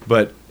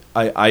 But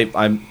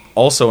I'm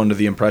also under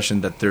the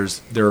impression that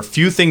there are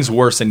few things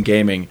worse in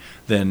gaming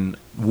than,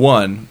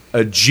 one, a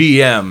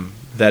GM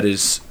that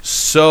is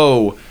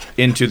so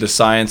into the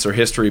science or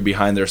history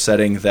behind their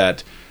setting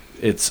that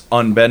it's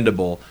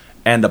unbendable,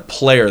 and a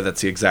player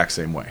that's the exact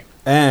same way.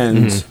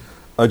 And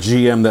a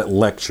GM that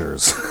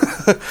lectures.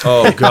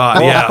 Oh,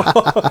 God,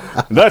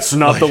 yeah. That's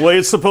not the way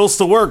it's supposed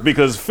to work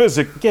because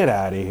physics... Get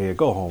out of here.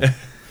 Go home.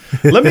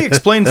 Let me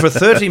explain for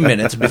 30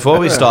 minutes before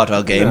we start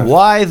our game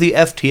why the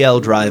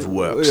FTL drive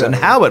works and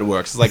how it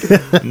works. It's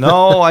like,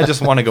 no, I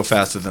just want to go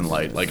faster than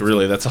light. Like,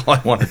 really, that's all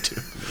I want to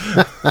do.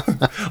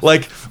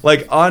 like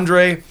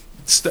Andre,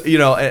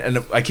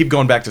 and I keep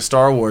going back to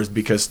Star Wars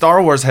because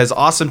Star Wars has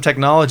awesome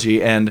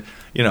technology and,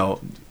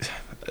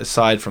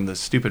 aside from the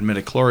stupid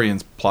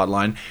midichlorians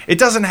plotline, it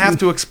doesn't have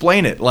to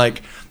explain it. Like,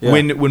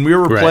 when we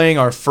were playing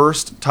our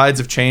first Tides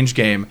of Change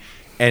game,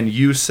 and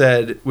you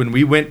said, when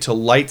we went to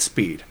light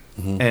speed,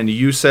 and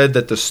you said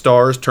that the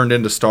stars turned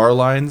into star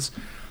lines,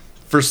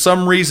 for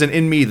some reason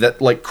in me that,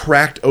 like,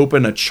 cracked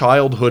open a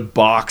childhood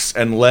box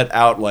and let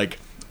out, like,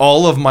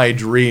 all of my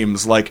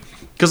dreams. Like,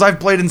 because I've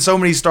played in so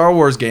many Star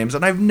Wars games,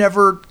 and I've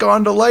never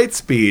gone to light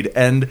speed,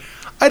 and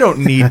I don't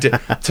need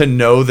to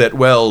know that,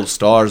 well,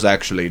 stars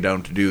actually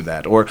don't do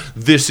that, or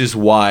this is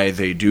why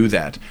they do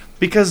that.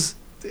 Because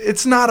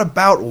it's not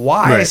about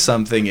why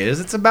something is,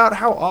 it's about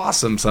how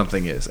awesome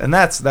something is. And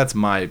that's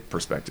my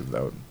perspective,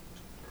 though.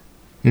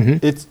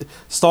 It's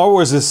Star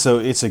Wars is so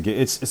it's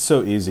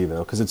so easy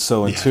though because it's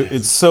so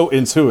it's so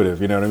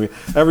intuitive. You know what I mean?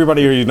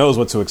 Everybody already knows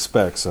what to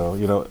expect.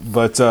 So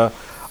but I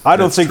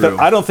don't think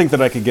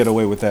that I could get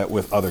away with that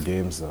with other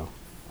games though.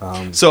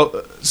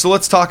 So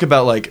let's talk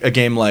about like a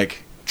game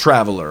like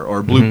Traveler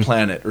or Blue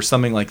Planet or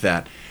something like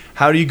that.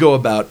 How do you go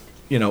about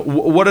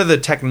what are the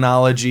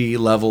technology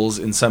levels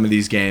in some of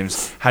these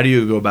games? How do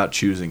you go about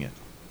choosing it?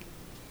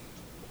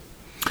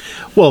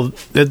 Well,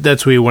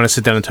 that's where you want to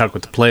sit down and talk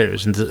with the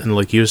players, and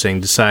like you were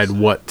saying, decide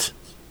what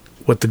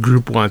the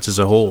group wants as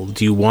a whole.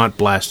 Do you want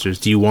blasters?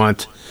 Do you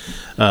want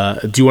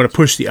to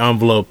push the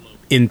envelope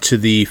into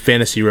the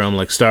fantasy realm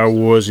like Star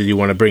Wars, or do you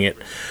want to bring it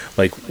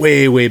like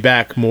way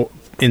back more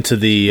into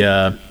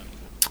the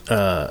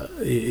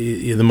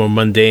more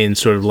mundane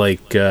sort of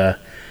like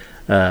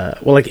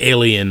like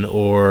Alien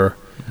or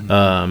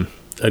a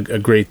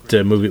great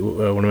movie.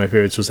 One of my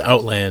favorites was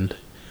Outland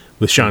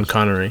with Sean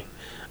Connery.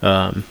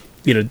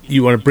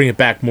 You want to bring it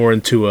back more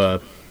into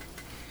what's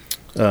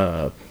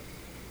what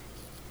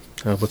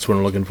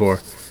I'm looking for?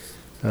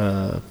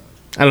 I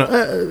don't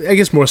know. I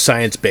guess more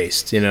science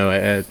based.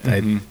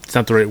 It's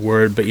not the right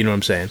word, but you know what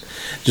I'm saying.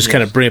 Just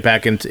kind of bring it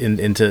back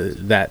into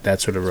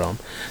that sort of realm.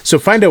 So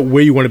find out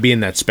where you want to be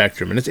in that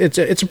spectrum, and it's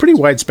a pretty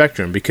wide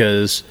spectrum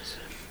because,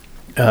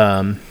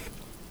 you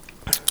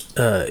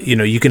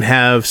can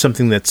have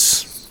something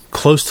that's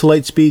close to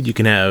light speed. You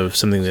can have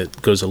something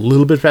that goes a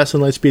little bit faster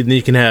than light speed, and then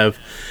you can have,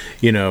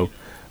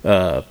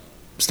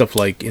 stuff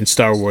like in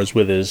Star Wars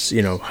with his,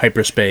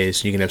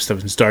 hyperspace. You can have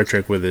stuff in Star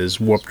Trek with his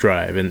warp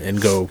drive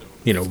and go,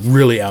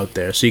 really out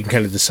there. So you can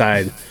kind of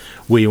decide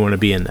where you want to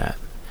be in that.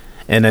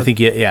 And I think,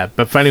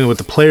 but finding what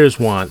the players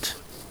want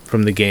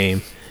from the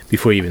game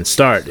before you even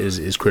start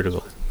is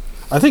critical.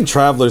 I think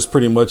Traveler's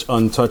pretty much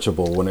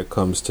untouchable when it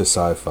comes to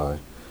sci-fi.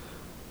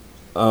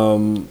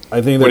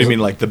 I think. What do you mean,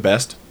 like the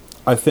best?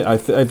 I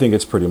think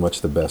it's pretty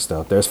much the best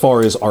out there as far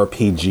as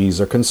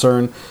RPGs are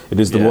concerned. It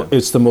is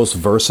it's the most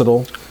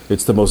versatile.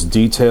 It's the most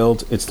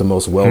detailed. It's the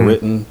most well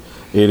written.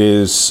 It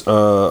is.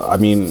 I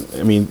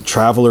mean,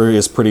 Traveler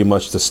is pretty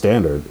much the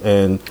standard.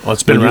 And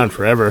it's been around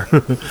forever.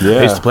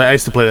 Yeah, I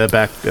used to play that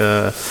back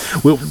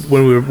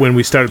when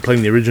we started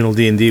playing the original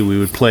D&D. We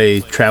would play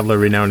Traveler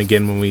every now and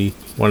again when we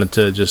wanted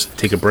to just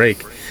take a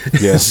break.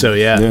 Yeah. So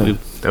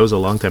that was a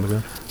long time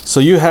ago. So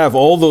you have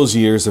all those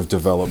years of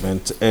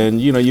development,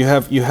 and you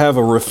have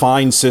a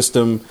refined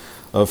system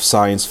of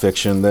science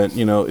fiction that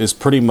is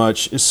pretty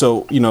much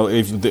so.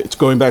 If it's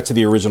going back to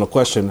the original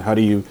question, how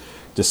do you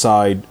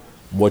decide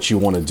what you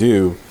want to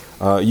do?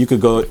 You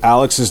could go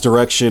Alex's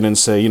direction and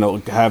say,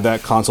 have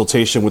that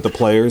consultation with the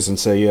players and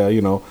say,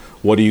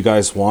 what do you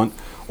guys want?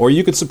 Or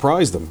you could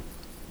surprise them.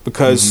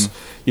 Because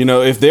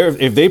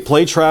if they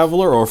play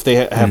Traveler or if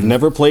they have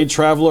never played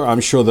Traveler,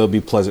 I'm sure they'll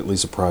be pleasantly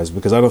surprised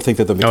because I don't think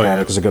that the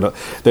mechanics are gonna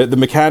the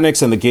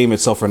mechanics and the game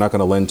itself are not going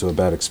to lend to a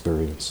bad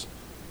experience.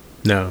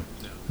 No.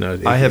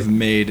 I have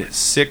made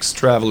 6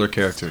 Traveler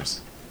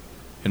characters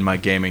in my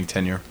gaming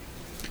tenure,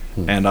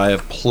 and I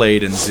have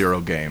played in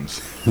 0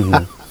 games.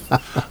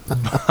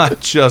 I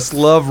just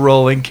love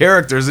rolling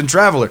characters in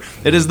Traveler.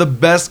 It is the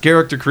best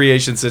character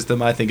creation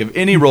system I think of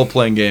any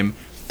role-playing game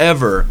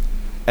ever,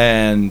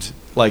 and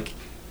like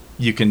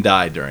you can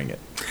die during it.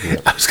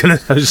 I was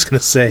just gonna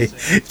say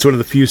it's one of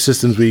the few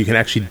systems where you can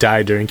actually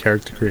die during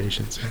character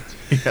creation. So.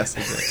 Yes,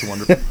 that's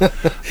wonderful.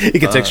 It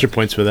gets extra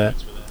points for that.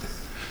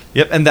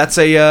 Yep, and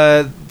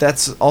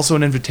that's also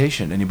an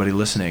invitation. Anybody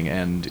listening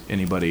and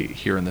anybody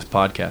here in this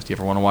podcast, you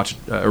ever want to watch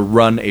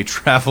run a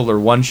Traveler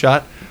one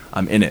shot?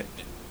 I'm in it.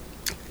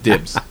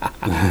 Dibs.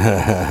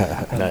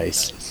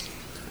 Nice.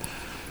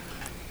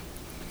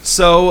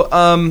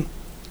 So,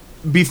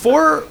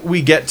 before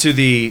we get to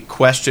the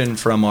question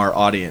from our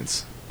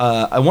audience,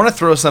 I want to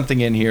throw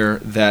something in here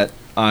that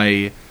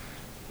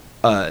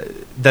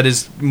that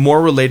is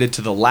more related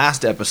to the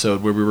last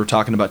episode where we were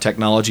talking about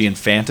technology and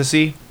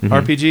fantasy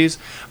RPGs,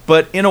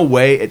 but in a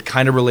way it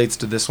kind of relates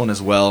to this one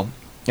as well.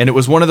 And it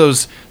was one of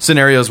those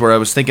scenarios where I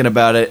was thinking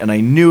about it and I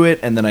knew it,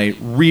 and then I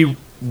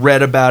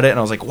reread about it and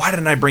I was like, why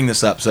didn't I bring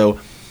this up? So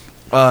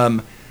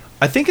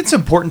I think it's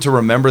important to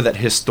remember that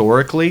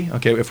historically,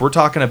 okay, if we're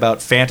talking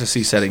about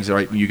fantasy settings,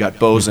 right, you got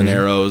bows and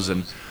arrows,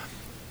 and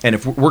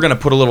if we're going to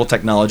put a little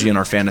technology in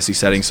our fantasy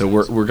setting, so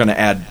we're going to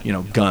add,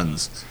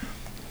 guns.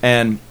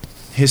 And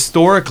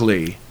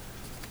historically,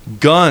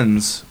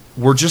 guns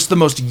were just the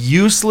most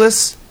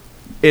useless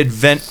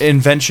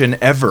invention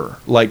ever.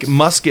 Like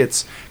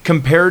muskets,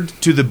 compared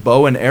to the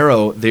bow and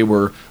arrow, they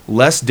were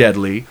less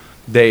deadly.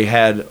 They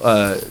had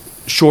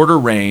shorter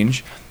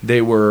range. They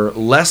were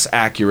less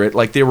accurate.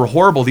 Like, they were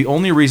horrible. The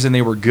only reason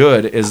they were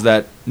good is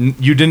that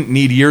you didn't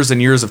need years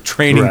and years of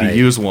training to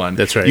use one.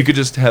 That's right. You could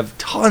just have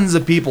tons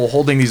of people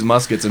holding these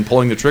muskets and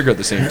pulling the trigger at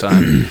the same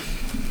time.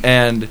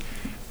 And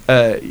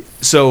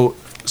so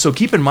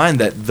keep in mind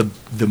that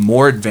the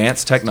more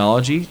advanced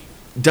technology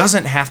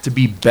doesn't have to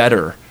be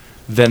better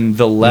than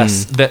the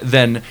less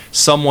than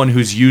someone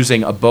who's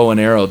using a bow and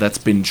arrow that's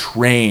been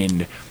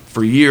trained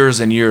for years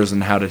and years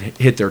on how to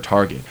hit their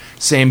target.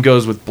 Same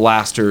goes with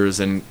blasters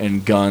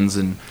and guns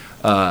and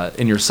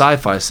in your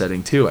sci-fi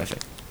setting too, I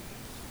think.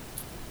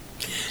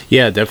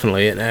 Yeah,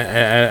 definitely. And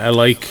I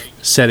like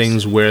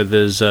settings where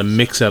there's a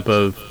mix-up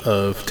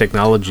of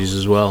technologies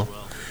as well,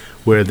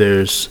 where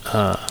there's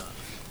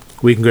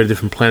we can go to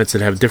different planets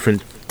that have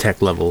different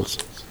tech levels,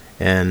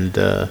 and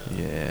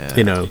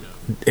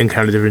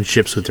encounter different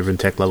ships with different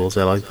tech levels.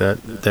 I like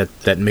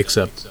that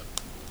mix-up.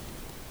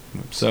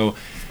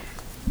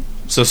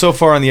 So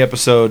far in the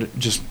episode,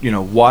 just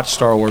watch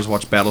Star Wars,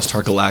 watch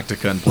Battlestar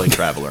Galactica, and play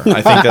Traveler.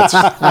 I think that's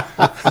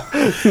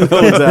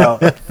no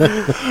doubt.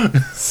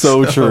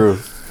 So true.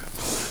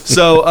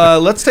 So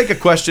let's take a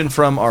question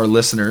from our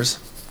listeners.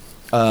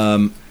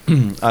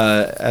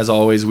 As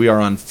always, we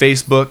are on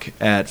Facebook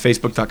at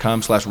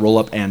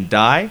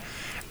facebook.com/rollupanddie,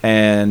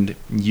 and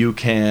you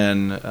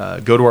can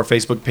go to our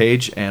Facebook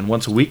page, and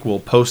once a week we'll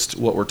post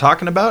what we're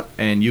talking about,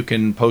 and you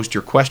can post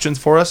your questions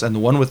for us, and the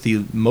one with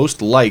the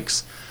most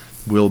likes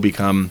will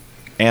become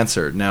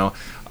answered. Now,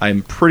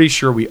 I'm pretty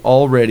sure we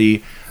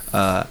already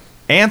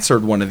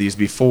answered one of these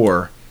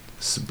before,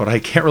 but I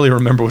can't really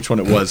remember which one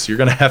it was, so you're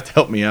going to have to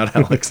help me out,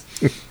 Alex.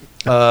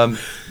 I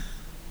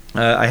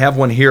have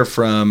one here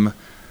from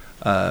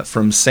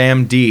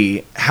Sam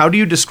D. How do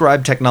you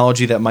describe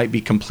technology that might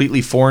be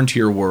completely foreign to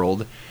your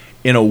world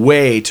in a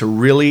way to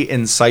really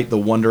incite the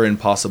wonder and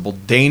possible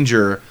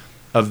danger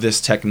of this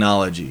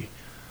technology?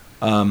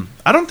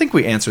 I don't think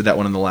we answered that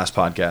one in the last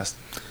podcast.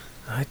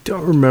 I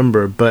don't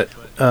remember, but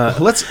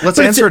let's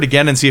answer it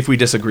again and see if we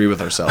disagree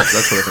with ourselves.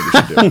 That's what I think we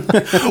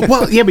should do.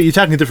 Well, yeah, but you're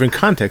talking different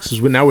contexts.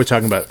 Now we're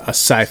talking about a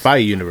sci-fi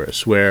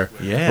universe or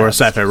a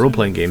sci-fi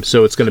role-playing game,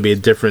 so it's going to be a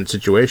different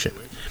situation.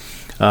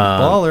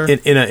 Baller.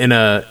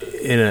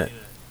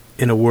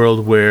 In a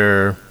world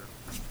where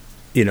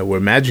where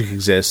magic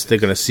exists, they're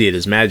going to see it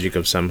as magic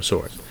of some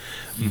sort.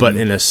 Mm-hmm. But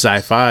in a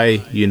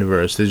sci-fi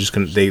universe, they're just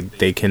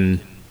they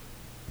can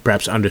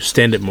perhaps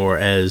understand it more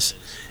as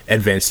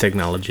advanced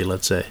technology,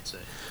 let's say.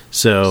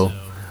 So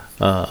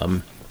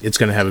it's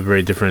going to have a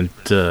very different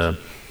kind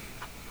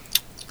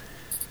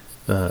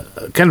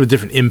of a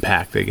different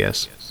impact, I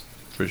guess.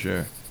 For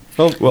sure.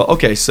 Well,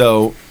 okay,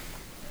 so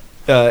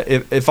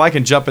if I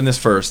can jump in this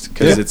first,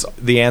 because it's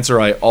the answer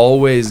I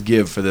always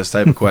give for this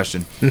type of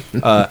question.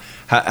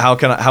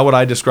 How would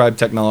I describe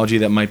technology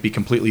that might be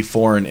completely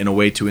foreign in a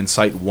way to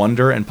incite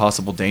wonder and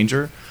possible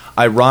danger?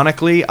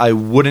 Ironically, I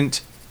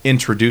wouldn't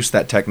introduce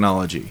that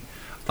technology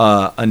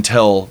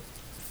until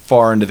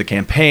far into the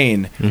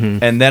campaign,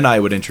 and then I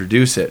would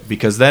introduce it,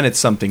 because then it's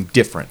something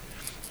different.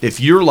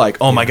 If you're like,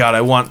 oh my god,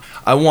 I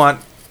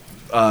want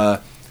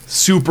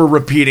super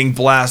repeating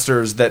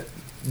blasters that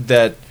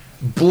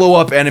blow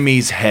up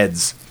enemies'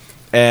 heads,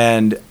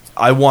 and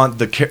I want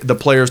the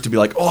players to be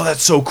like, oh,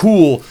 that's so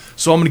cool,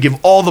 so I'm going to give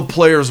all the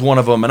players one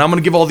of them, and I'm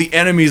going to give all the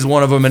enemies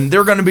one of them, and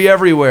they're going to be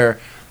everywhere.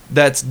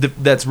 That's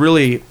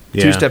really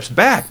two steps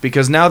back,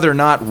 because now they're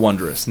not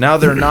wondrous. Now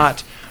they're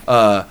not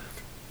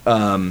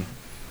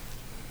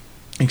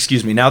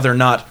now they're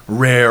not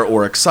rare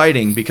or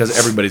exciting, because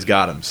everybody's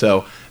got them.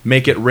 So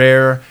make it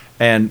rare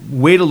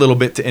and wait a little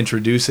bit to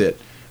introduce it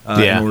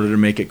in order to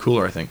make it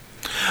cooler, I think.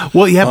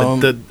 Well, yeah,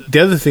 but the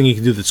other thing you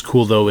can do that's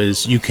cool, though,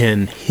 is you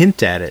can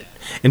hint at it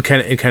and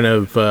kind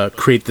of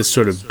create this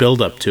sort of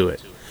build up to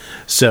it.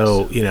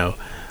 So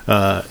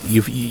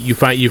you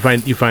find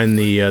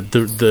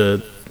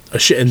the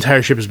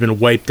entire ship has been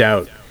wiped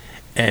out,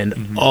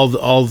 and all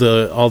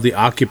the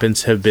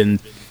occupants have been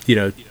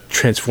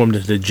transformed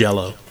into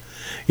jello,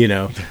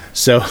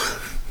 so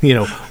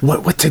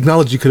what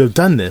technology could have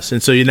done this?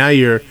 And so now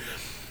you're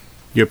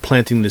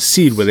planting the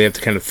seed where they have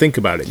to kind of think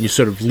about it, and you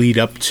sort of lead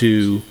up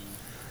to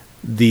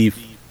the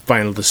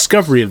final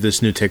discovery of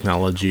this new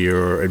technology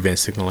or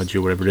advanced technology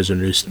or whatever it is,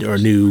 or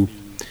new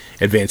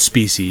advanced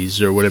species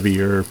or whatever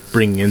you're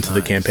bringing into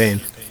the campaign.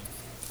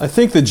 I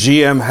think the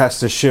GM has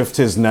to shift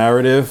his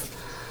narrative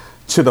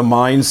to the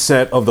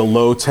mindset of the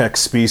low-tech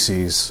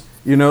species.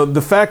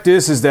 The fact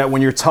is that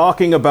when you're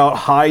talking about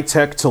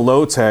high-tech to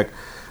low-tech,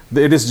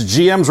 it is the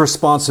GM's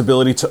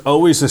responsibility to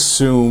always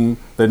assume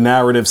the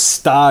narrative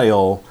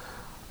style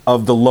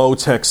of the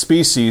low-tech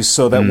species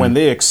so that when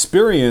they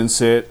experience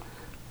it,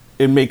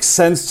 it makes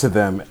sense to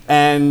them.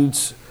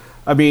 And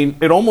I mean,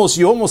 you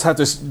almost have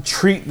to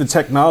treat the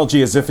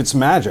technology as if it's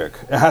magic.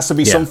 It has to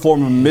be some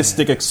form of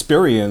mystic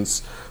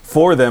experience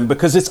for them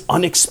because it's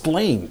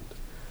unexplained.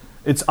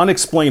 It's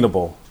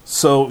unexplainable.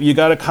 So you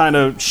got to kind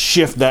of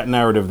shift that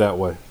narrative that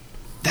way.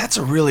 That's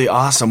a really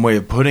awesome way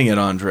of putting it,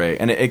 Andre.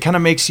 And it kind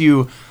of makes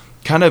you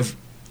kind of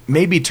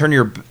maybe turn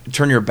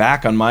your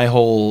back on my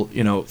whole,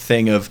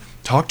 thing of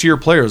talk to your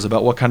players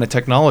about what kind of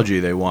technology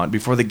they want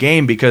before the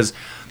game, because,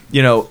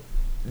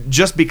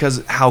 just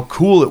because how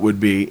cool it would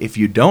be if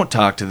you don't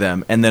talk to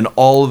them and then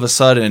all of a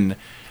sudden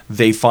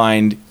they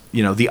find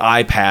the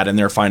iPad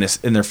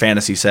in their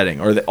fantasy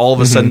setting, or all of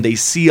a sudden they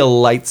see a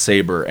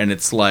lightsaber and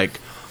it's like,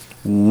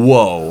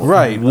 whoa,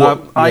 right.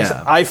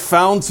 I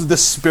found the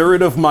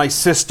spirit of my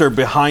sister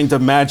behind a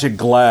magic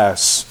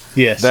glass.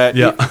 Yes. I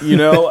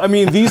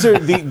mean,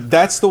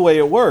 that's the way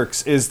it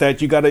works, is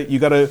that you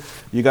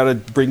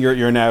gotta bring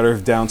your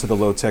narrative down to the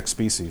low tech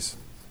species.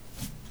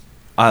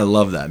 I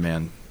love that,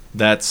 man.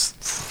 That's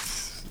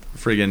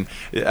friggin'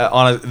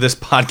 this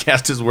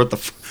podcast is worth the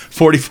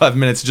 45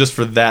 minutes just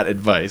for that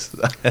advice.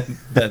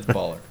 That's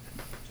baller.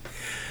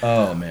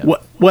 Oh man.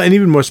 Well, and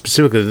even more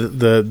specifically,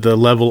 the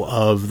level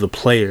of the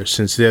players,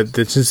 since they're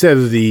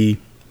the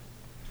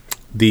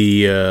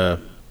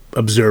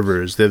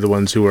observers, they're the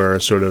ones who are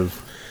sort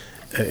of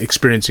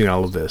experiencing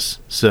all of this.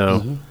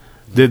 So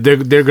they're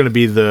going to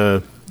be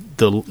the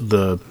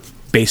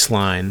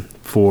baseline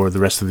for the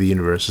rest of the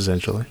universe,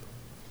 essentially.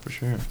 For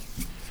sure.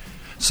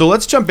 So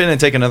let's jump in and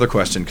take another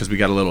question because we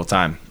got a little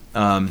time.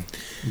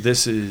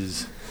 This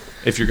is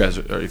if you guys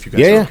are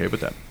okay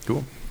with that.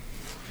 Cool.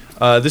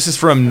 This is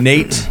from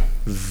Nate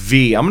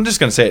V. I'm just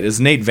going to say it. It's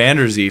Nate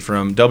Vanderzee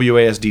from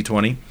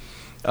WASD20.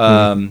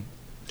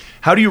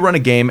 How do you run a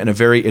game in a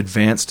very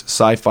advanced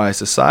sci-fi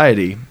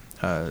society?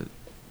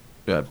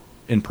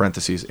 In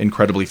parentheses,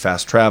 incredibly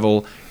fast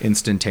travel,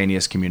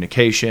 instantaneous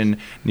communication,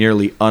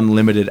 nearly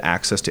unlimited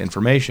access to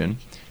information,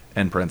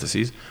 end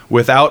parentheses,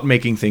 without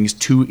making things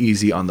too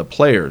easy on the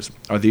players.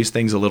 Are these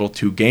things a little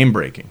too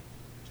game-breaking?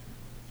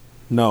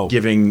 No.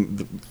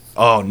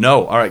 Oh,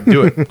 no. All right,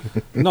 do it.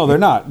 No, they're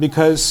not,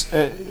 because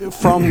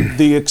from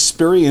the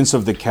experience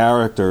of the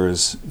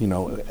characters,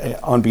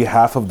 on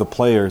behalf of the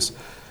players,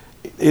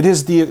 it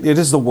is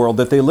the world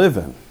that they live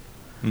in.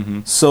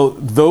 Mm-hmm. So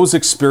those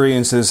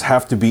experiences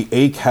have to be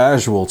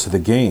casual to the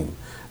game.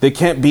 They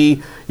can't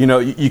be,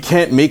 you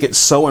can't make it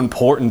so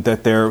important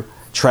that they're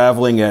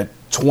traveling at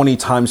 20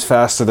 times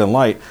faster than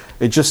light.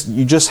 You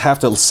just have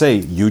to say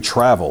you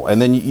travel, and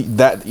then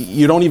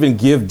you don't even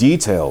give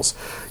details.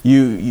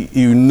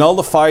 You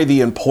nullify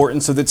the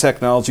importance of the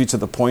technology to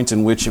the point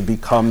in which it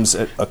becomes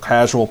a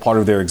casual part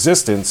of their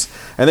existence,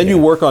 and then you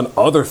work on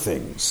other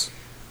things.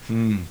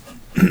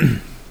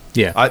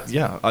 Yeah,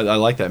 I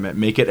like that, man.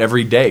 Make it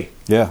every day.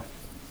 Yeah.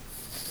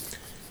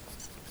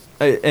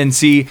 And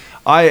see,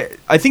 I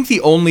think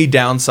the only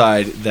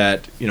downside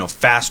that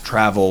fast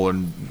travel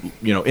and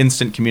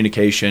instant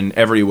communication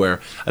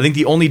everywhere. I think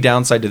the only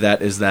downside to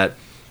that is that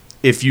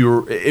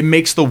it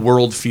makes the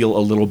world feel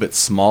a little bit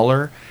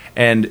smaller,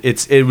 and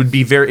it would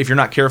be if you're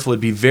not careful,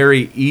 it'd be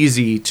very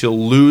easy to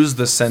lose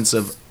the sense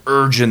of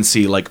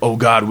urgency. Like, oh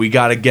God, we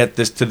got to get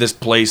this to this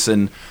place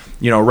and.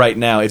 Right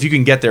now, if you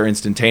can get there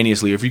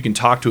instantaneously, if you can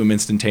talk to him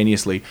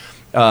instantaneously,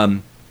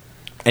 and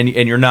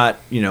you're not,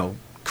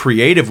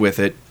 creative with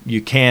it,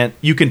 you can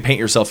paint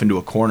yourself into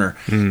a corner.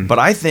 But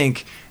I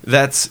think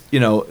that's,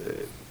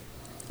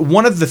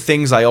 one of the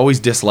things I always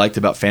disliked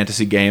about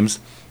fantasy games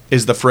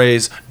is the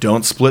phrase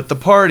 "don't split the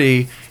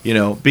party,"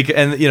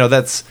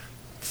 that's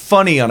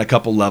funny on a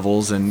couple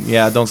levels, and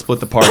don't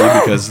split the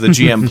party because the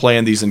GM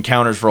planned these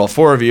encounters for all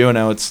four of you, and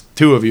now it's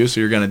two of you, so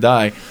you're going to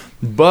die.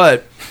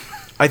 But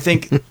I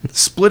think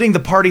splitting the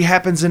party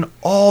happens in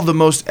all the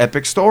most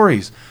epic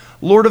stories.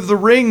 Lord of the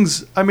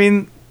Rings, I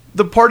mean,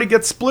 the party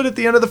gets split at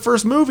the end of the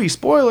first movie.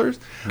 Spoilers.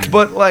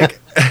 But,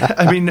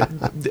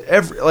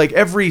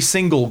 every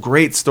single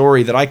great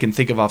story that I can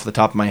think of off the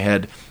top of my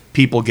head,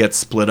 people get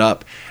split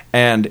up.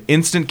 And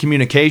instant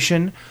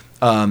communication,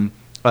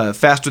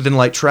 faster than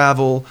light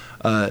travel,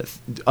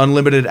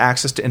 unlimited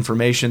access to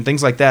information,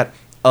 things like that,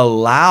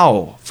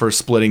 allow for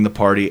splitting the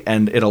party,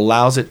 and it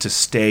allows it to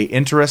stay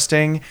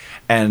interesting,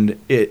 and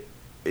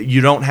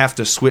you don't have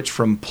to switch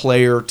from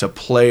player to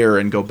player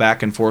and go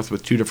back and forth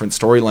with two different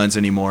storylines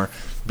anymore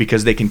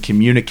because they can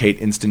communicate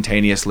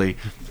instantaneously.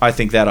 I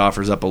think that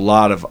offers up a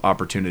lot of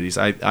opportunities.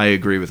 I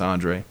agree with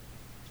Andre.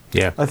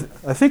 Yeah. I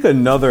think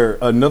another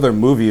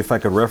movie, if I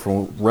could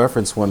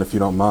reference one, if you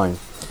don't mind,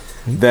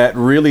 that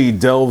really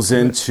delves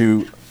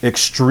into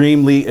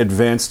extremely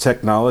advanced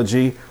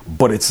technology,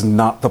 but it's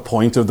not the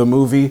point of the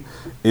movie,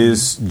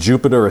 is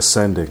Jupiter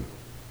Ascending.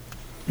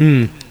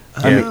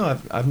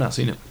 I've not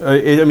seen it.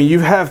 I mean, you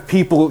have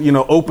people,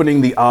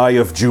 opening the eye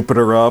of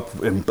Jupiter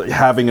up and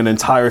having an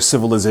entire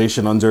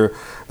civilization under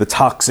the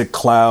toxic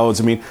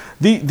clouds. I mean,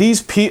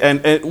 these people,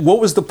 and what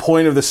was the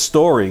point of the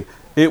story?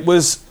 It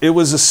was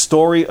a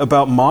story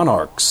about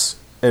monarchs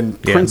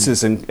and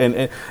princes, and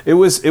it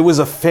was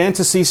a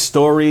fantasy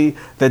story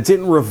that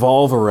didn't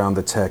revolve around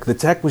the tech. The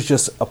tech was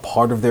just a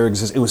part of their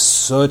existence. It was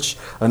such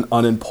an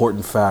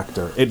unimportant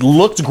factor. It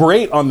looked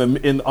great on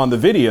the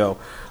video,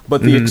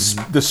 but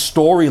the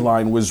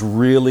storyline was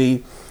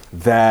really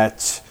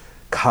that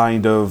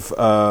kind of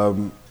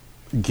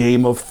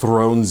Game of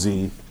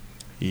Thronesy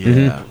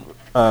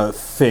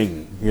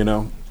thing,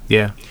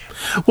 Yeah.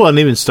 Well, and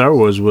even Star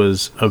Wars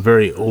was a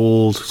very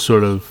old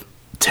sort of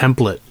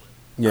template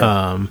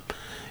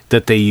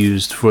that they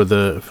used for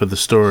the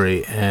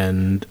story,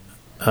 and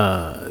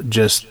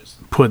just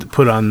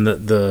put on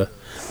the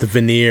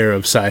veneer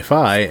of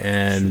sci-fi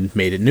and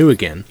made it new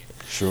again.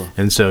 Sure.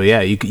 And so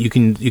you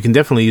can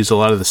definitely use a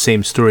lot of the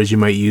same stories you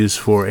might use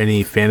for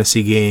any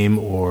fantasy game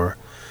or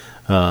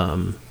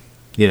any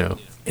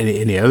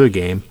other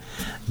game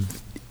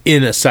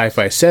in a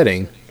sci-fi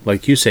setting,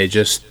 like you say.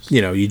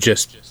 You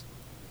just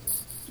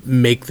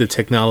make the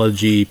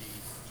technology,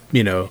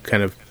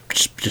 kind of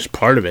just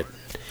part of it.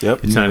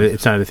 Yep. It's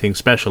not anything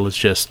special. It's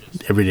just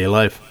everyday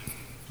life.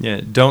 Yeah.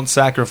 Don't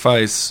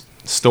sacrifice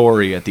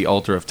story at the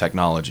altar of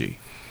technology.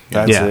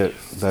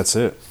 That's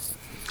it.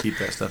 Keep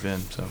that stuff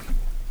in. So,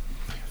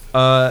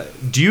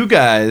 do you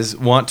guys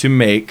want to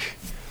make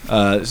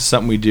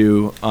something we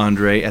do,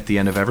 Andre, at the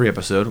end of every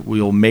episode?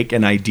 We'll make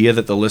an idea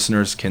that the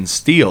listeners can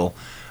steal.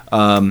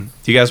 Do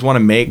you guys want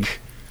to make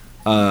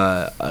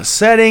a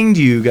setting?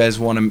 Do you guys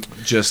want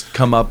to just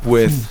come up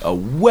with a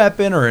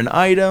weapon or an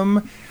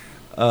item?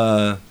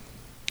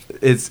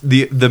 It's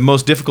the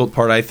most difficult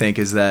part, I think,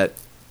 is that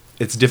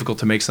it's difficult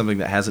to make something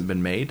that hasn't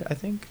been made, I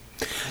think.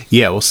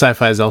 Yeah, well,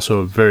 sci-fi is also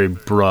a very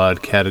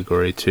broad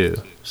category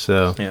too.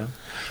 So yeah.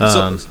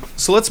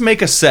 So let's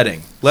make a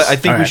setting. I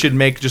think we should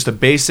make just a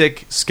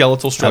basic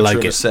skeletal structure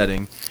of a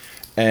setting.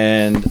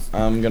 And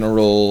I'm gonna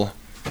roll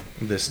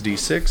this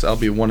d6. I'll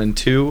be 1 and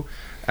 2.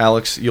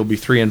 Alex, you'll be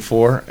 3 and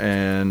 4,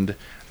 and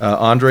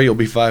Andre, you'll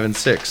be 5 and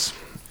 6.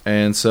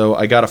 And so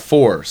I got a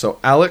 4. So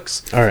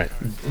Alex, all right,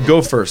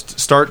 go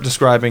first. Start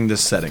describing this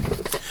setting.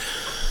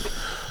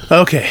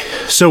 Okay,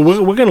 so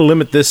we're going to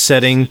limit this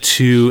setting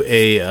to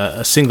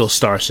a single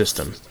star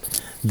system.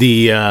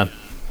 The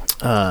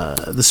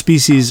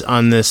species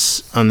on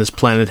this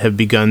planet have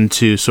begun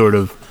to sort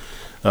of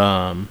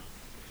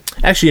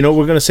actually,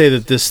 we're going to say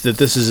that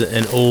this is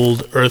an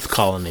old Earth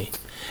colony,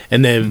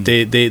 and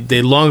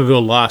they long ago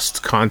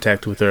lost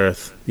contact with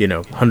Earth,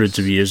 hundreds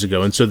of years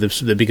ago, and so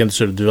they've begun to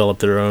sort of develop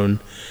their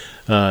own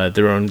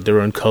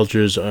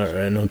cultures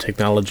and own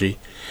technology,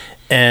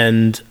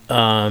 and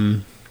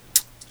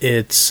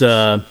it's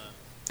I'm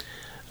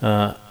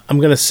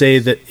going to say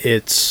that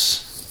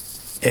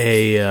it's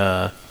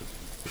a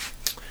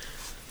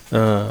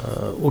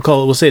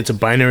we'll say it's a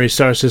binary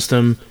star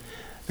system,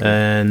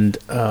 and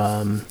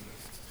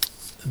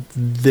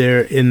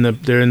they're in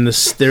a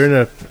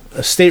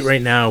state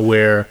right now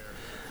where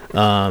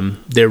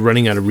they're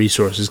running out of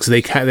resources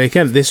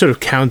because they sort of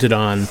counted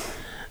on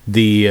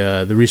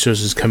the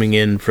resources coming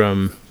in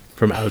from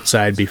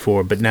outside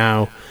before, but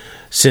now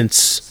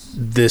since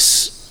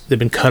they've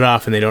been cut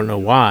off and they don't know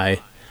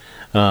why,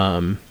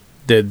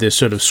 they're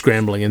sort of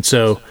scrambling, and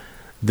so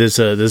there's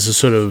a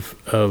sort of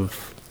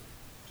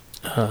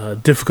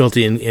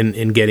difficulty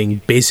in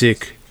getting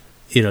basic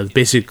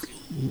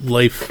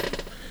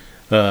life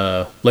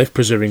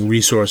preserving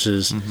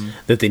resources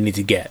that they need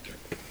to get.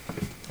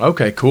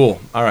 Okay,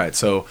 cool. All right,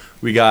 so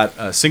we got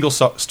a single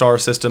star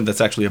system that's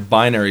actually a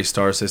binary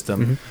star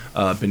system,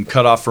 been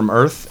cut off from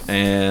Earth,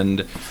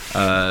 and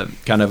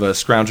kind of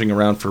scrounging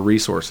around for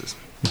resources.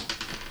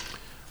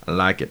 I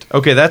like it.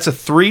 Okay, that's a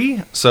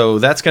 3, so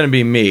that's going to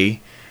be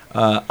me.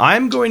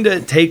 I'm going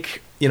to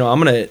take, I'm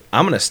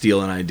gonna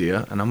steal an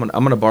idea, and I'm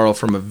gonna borrow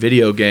from a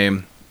video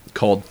game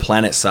called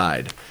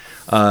PlanetSide.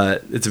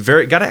 It's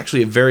got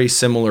actually a very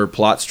similar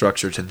plot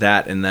structure to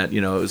that, in that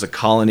it was a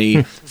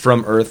colony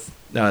from Earth.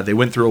 They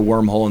went through a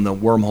wormhole, and the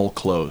wormhole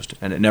closed,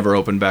 and it never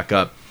opened back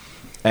up.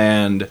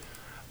 And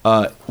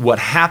what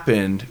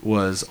happened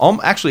was,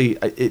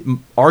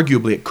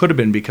 arguably, it could have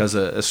been because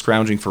of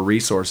scrounging for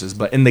resources,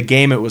 but in the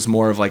game, it was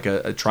more of like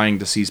a trying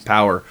to seize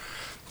power.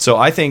 So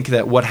I think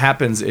that what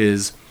happens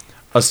is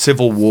a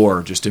civil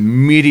war just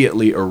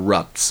immediately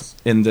erupts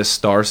in this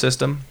star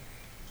system,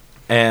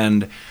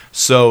 and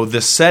So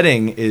the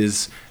setting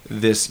is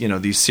this,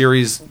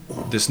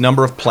 this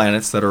number of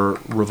planets that are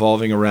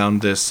revolving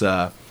around this,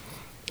 that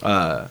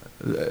are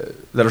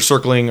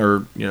circling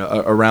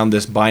around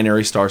this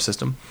binary star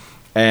system,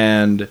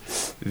 and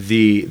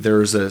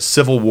there's a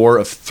civil war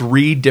of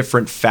 3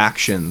 different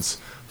factions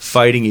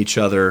fighting each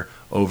other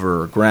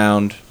over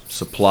ground,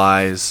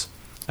 supplies,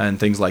 and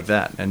things like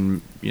that.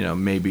 And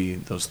maybe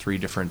those 3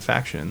 different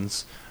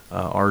factions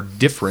are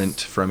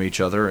different from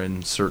each other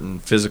in certain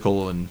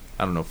physical and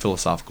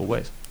philosophical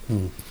ways.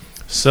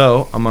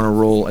 So I'm going to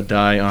roll a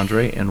die,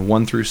 Andre, and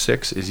 1 through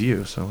 6 is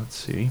you. So let's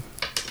see.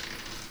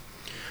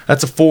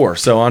 That's a 4.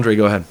 So Andre,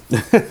 go ahead.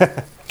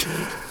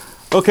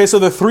 Okay, so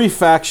the 3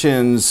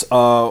 factions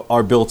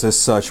are built as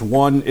such.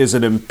 One is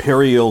an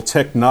imperial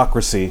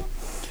technocracy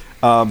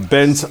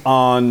bent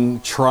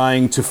on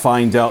trying to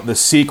find out the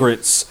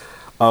secrets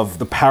of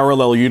the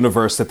parallel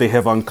universe that they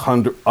have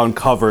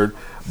uncovered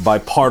by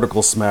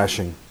particle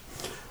smashing.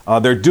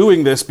 They're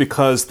doing this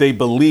because they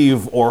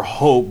believe or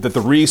hope that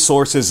the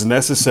resources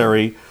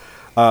necessary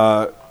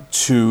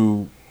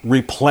to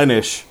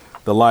replenish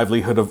the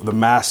livelihood of the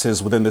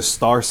masses within the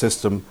star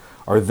system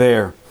are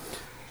there.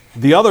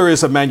 The other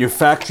is a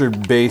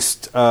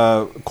manufactured-based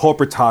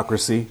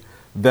corporatocracy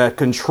that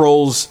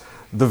controls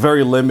the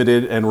very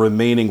limited and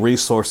remaining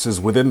resources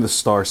within the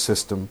star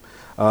system.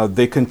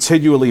 They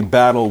continually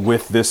battle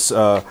with this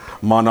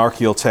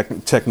monarchical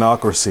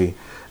technocracy.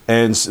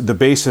 And the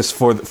basis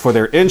for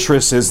their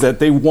interests is that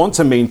they want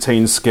to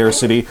maintain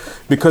scarcity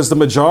because the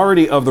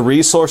majority of the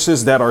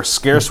resources that are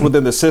scarce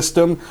within the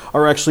system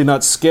are actually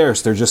not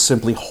scarce. They're just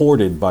simply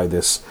hoarded by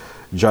this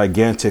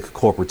gigantic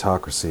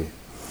corporatocracy.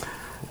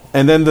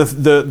 And then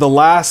the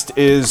last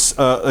is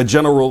a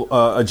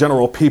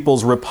general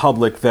people's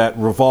republic that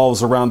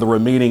revolves around the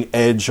remaining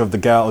edge of the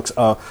galaxy,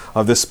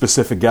 of this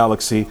specific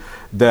galaxy,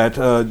 that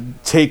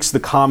takes the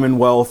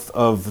commonwealth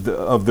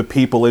of the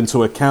people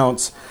into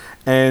account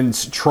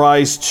and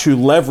tries to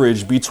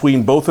leverage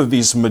between both of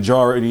these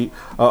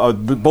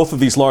both of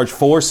these large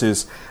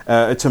forces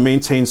to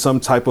maintain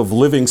some type of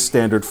living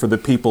standard for the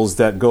peoples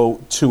that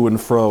go to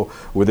and fro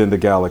within the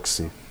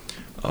galaxy.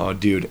 Oh,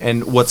 dude.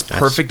 And what's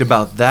perfect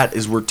about that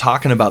is we're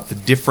talking about the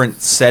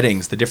different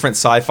settings, the different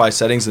sci-fi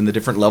settings and the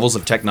different levels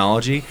of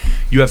technology.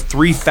 You have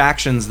 3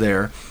 factions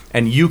there,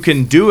 and you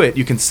can do it.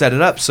 You can set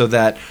it up so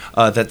that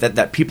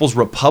that People's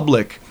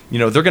Republic,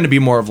 they're going to be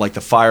more of like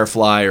the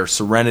Firefly or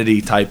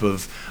Serenity type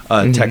of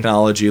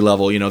technology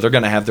level. They're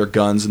going to have their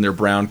guns and their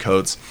brown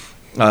coats.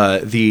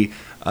 The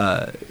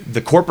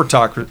corporate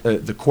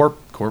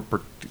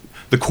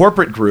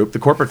group, the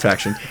corporate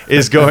faction,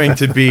 is going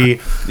to be,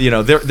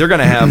 they're going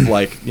to have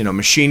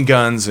machine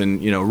guns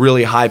and,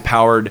 really high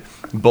powered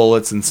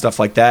bullets and stuff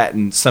like that,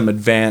 and some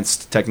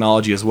advanced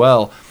technology as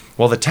well.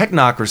 Well, the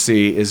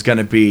technocracy is going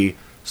to be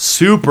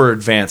super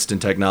advanced in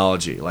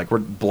technology, like we're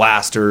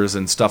blasters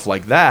and stuff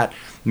like that.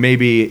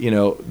 Maybe,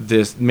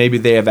 maybe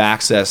they have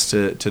access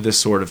to this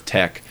sort of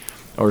tech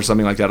or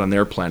something like that on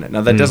their planet.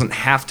 Now, that doesn't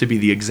have to be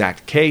the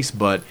exact case,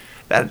 but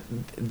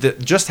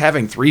just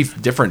having 3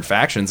 different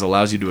factions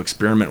allows you to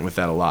experiment with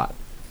that a lot.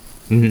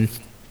 Mm-hmm.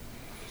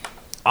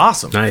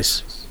 Awesome.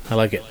 Nice. I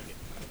like it.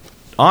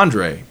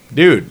 Andre,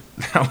 dude,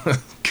 that was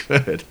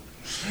good.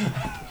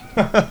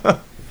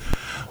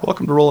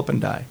 Welcome to Roll Up and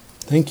Die.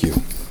 Thank you.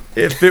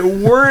 If it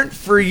weren't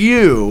for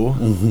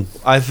you,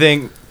 I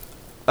think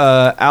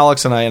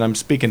Alex and I'm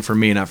speaking for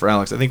me, not for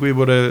Alex, I think we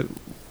would have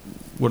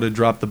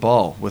dropped the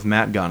ball with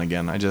Matt gone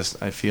again. I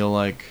feel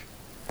like,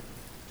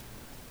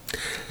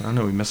 I don't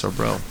know, we miss our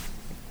bro.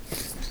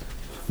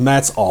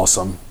 Matt's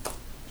awesome.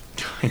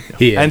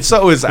 And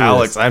so is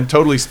Alex. I'm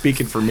totally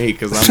speaking for me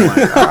because I'm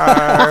like,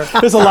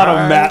 there's a lot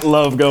of Matt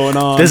love going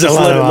on. There's a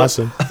lot of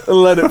awesome.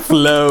 Let it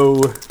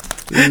flow.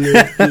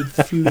 Let it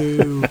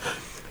flow.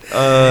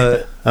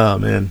 Oh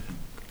man,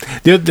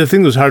 the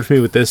thing that was hard for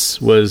me with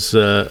this was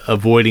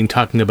avoiding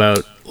talking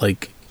about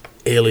like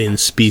alien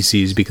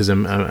species, because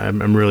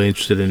I'm really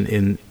interested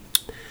in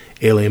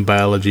alien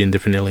biology and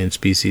different alien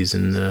species,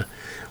 and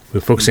we're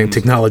focusing on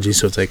technology,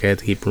 so it's like I had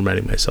to keep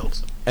reminding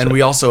myself. And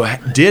we also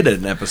did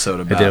an episode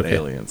about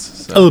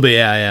aliens. So. A little bit,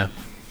 yeah.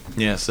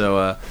 Yeah,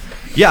 so,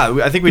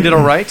 I think we did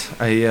all right.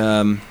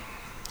 I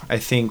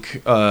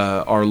think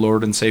our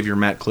Lord and Savior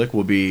Matt Click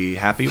will be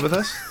happy with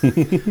us.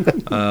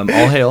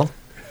 All hail.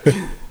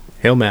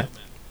 Hail Matt.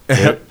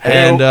 And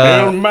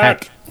hail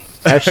Matt.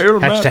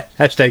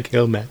 Hashtag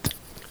hail Matt.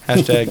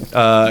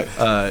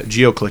 Hashtag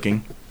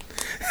geo-clicking.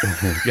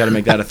 Got to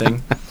make that a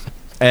thing.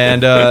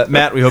 And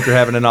Matt, we hope you're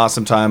having an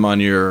awesome time on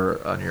your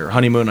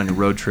honeymoon, on your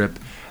road trip.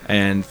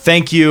 And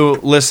thank you,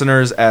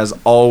 listeners, as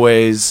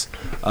always,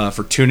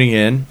 for tuning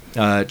in.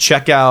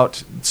 Check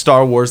out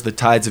Star Wars: The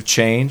Tides of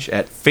Change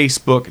at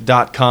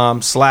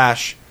facebook.com/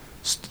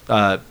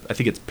 I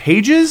think it's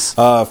pages?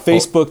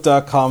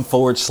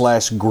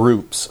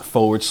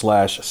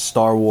 Facebook.com/groups/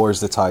 Star Wars: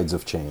 The Tides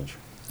of Change.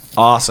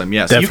 Awesome,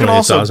 yes. Definitely, you can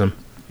also, it's awesome.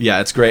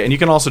 Yeah, it's great. And you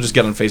can also just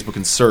get on Facebook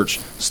and search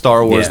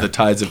Star Wars The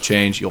Tides of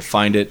Change. You'll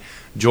find it.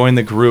 Join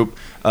the group.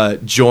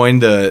 Join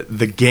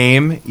the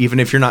game. Even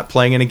if you're not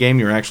playing in a game,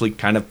 you're actually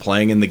kind of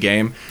playing in the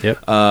game.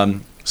 Yep.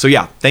 So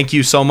yeah, thank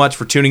you so much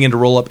for tuning in to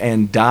Roll Up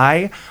and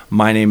Die.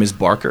 My name is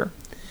Barker.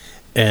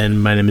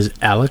 And my name is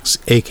Alex,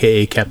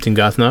 a.k.a. Captain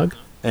Gothnog.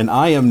 And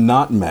I am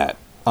not Matt.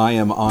 I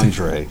am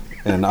Andre.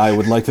 And I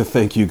would like to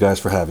thank you guys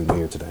for having me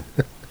here today.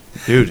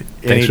 Dude,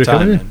 Thanks for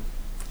coming in.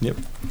 Yep.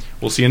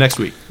 We'll see you next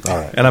week. All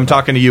right. And I'm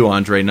talking to you,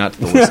 Andre, not to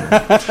the listener.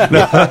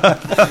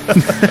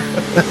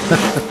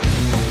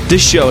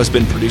 This show has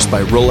been produced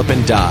by Roll Up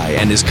and Die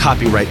and is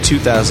copyright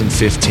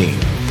 2015.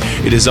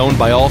 It is owned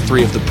by all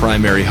three of the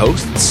primary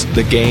hosts.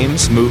 The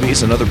games,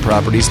 movies, and other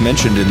properties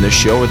mentioned in this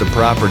show are the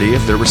property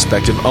of their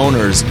respective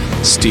owners.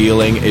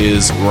 Stealing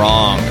is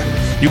wrong.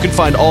 You can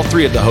find all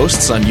three of the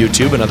hosts on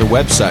YouTube and other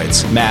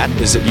websites. Matt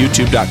is at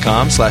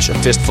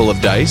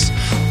youtube.com/afistfulofdice.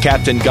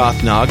 Captain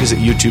Gothnog is at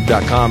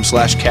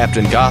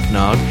youtube.com/Captain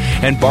Gothnog.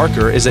 And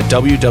Barker is at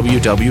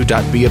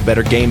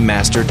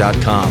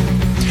www.beabettergamemaster.com.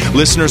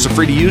 Listeners are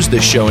free to use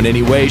this show in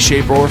any way,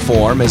 shape, or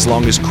form as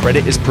long as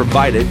credit is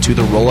provided to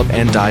the Roll Up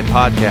and Die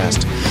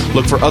podcast.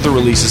 Look for other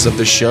releases of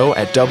the show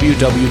at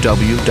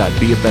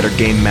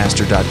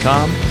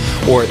www.beabettergamemaster.com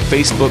or at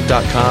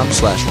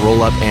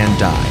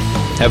facebook.com/rollupanddie.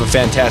 Have a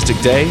fantastic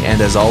day,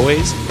 and as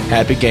always,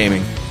 happy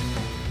gaming.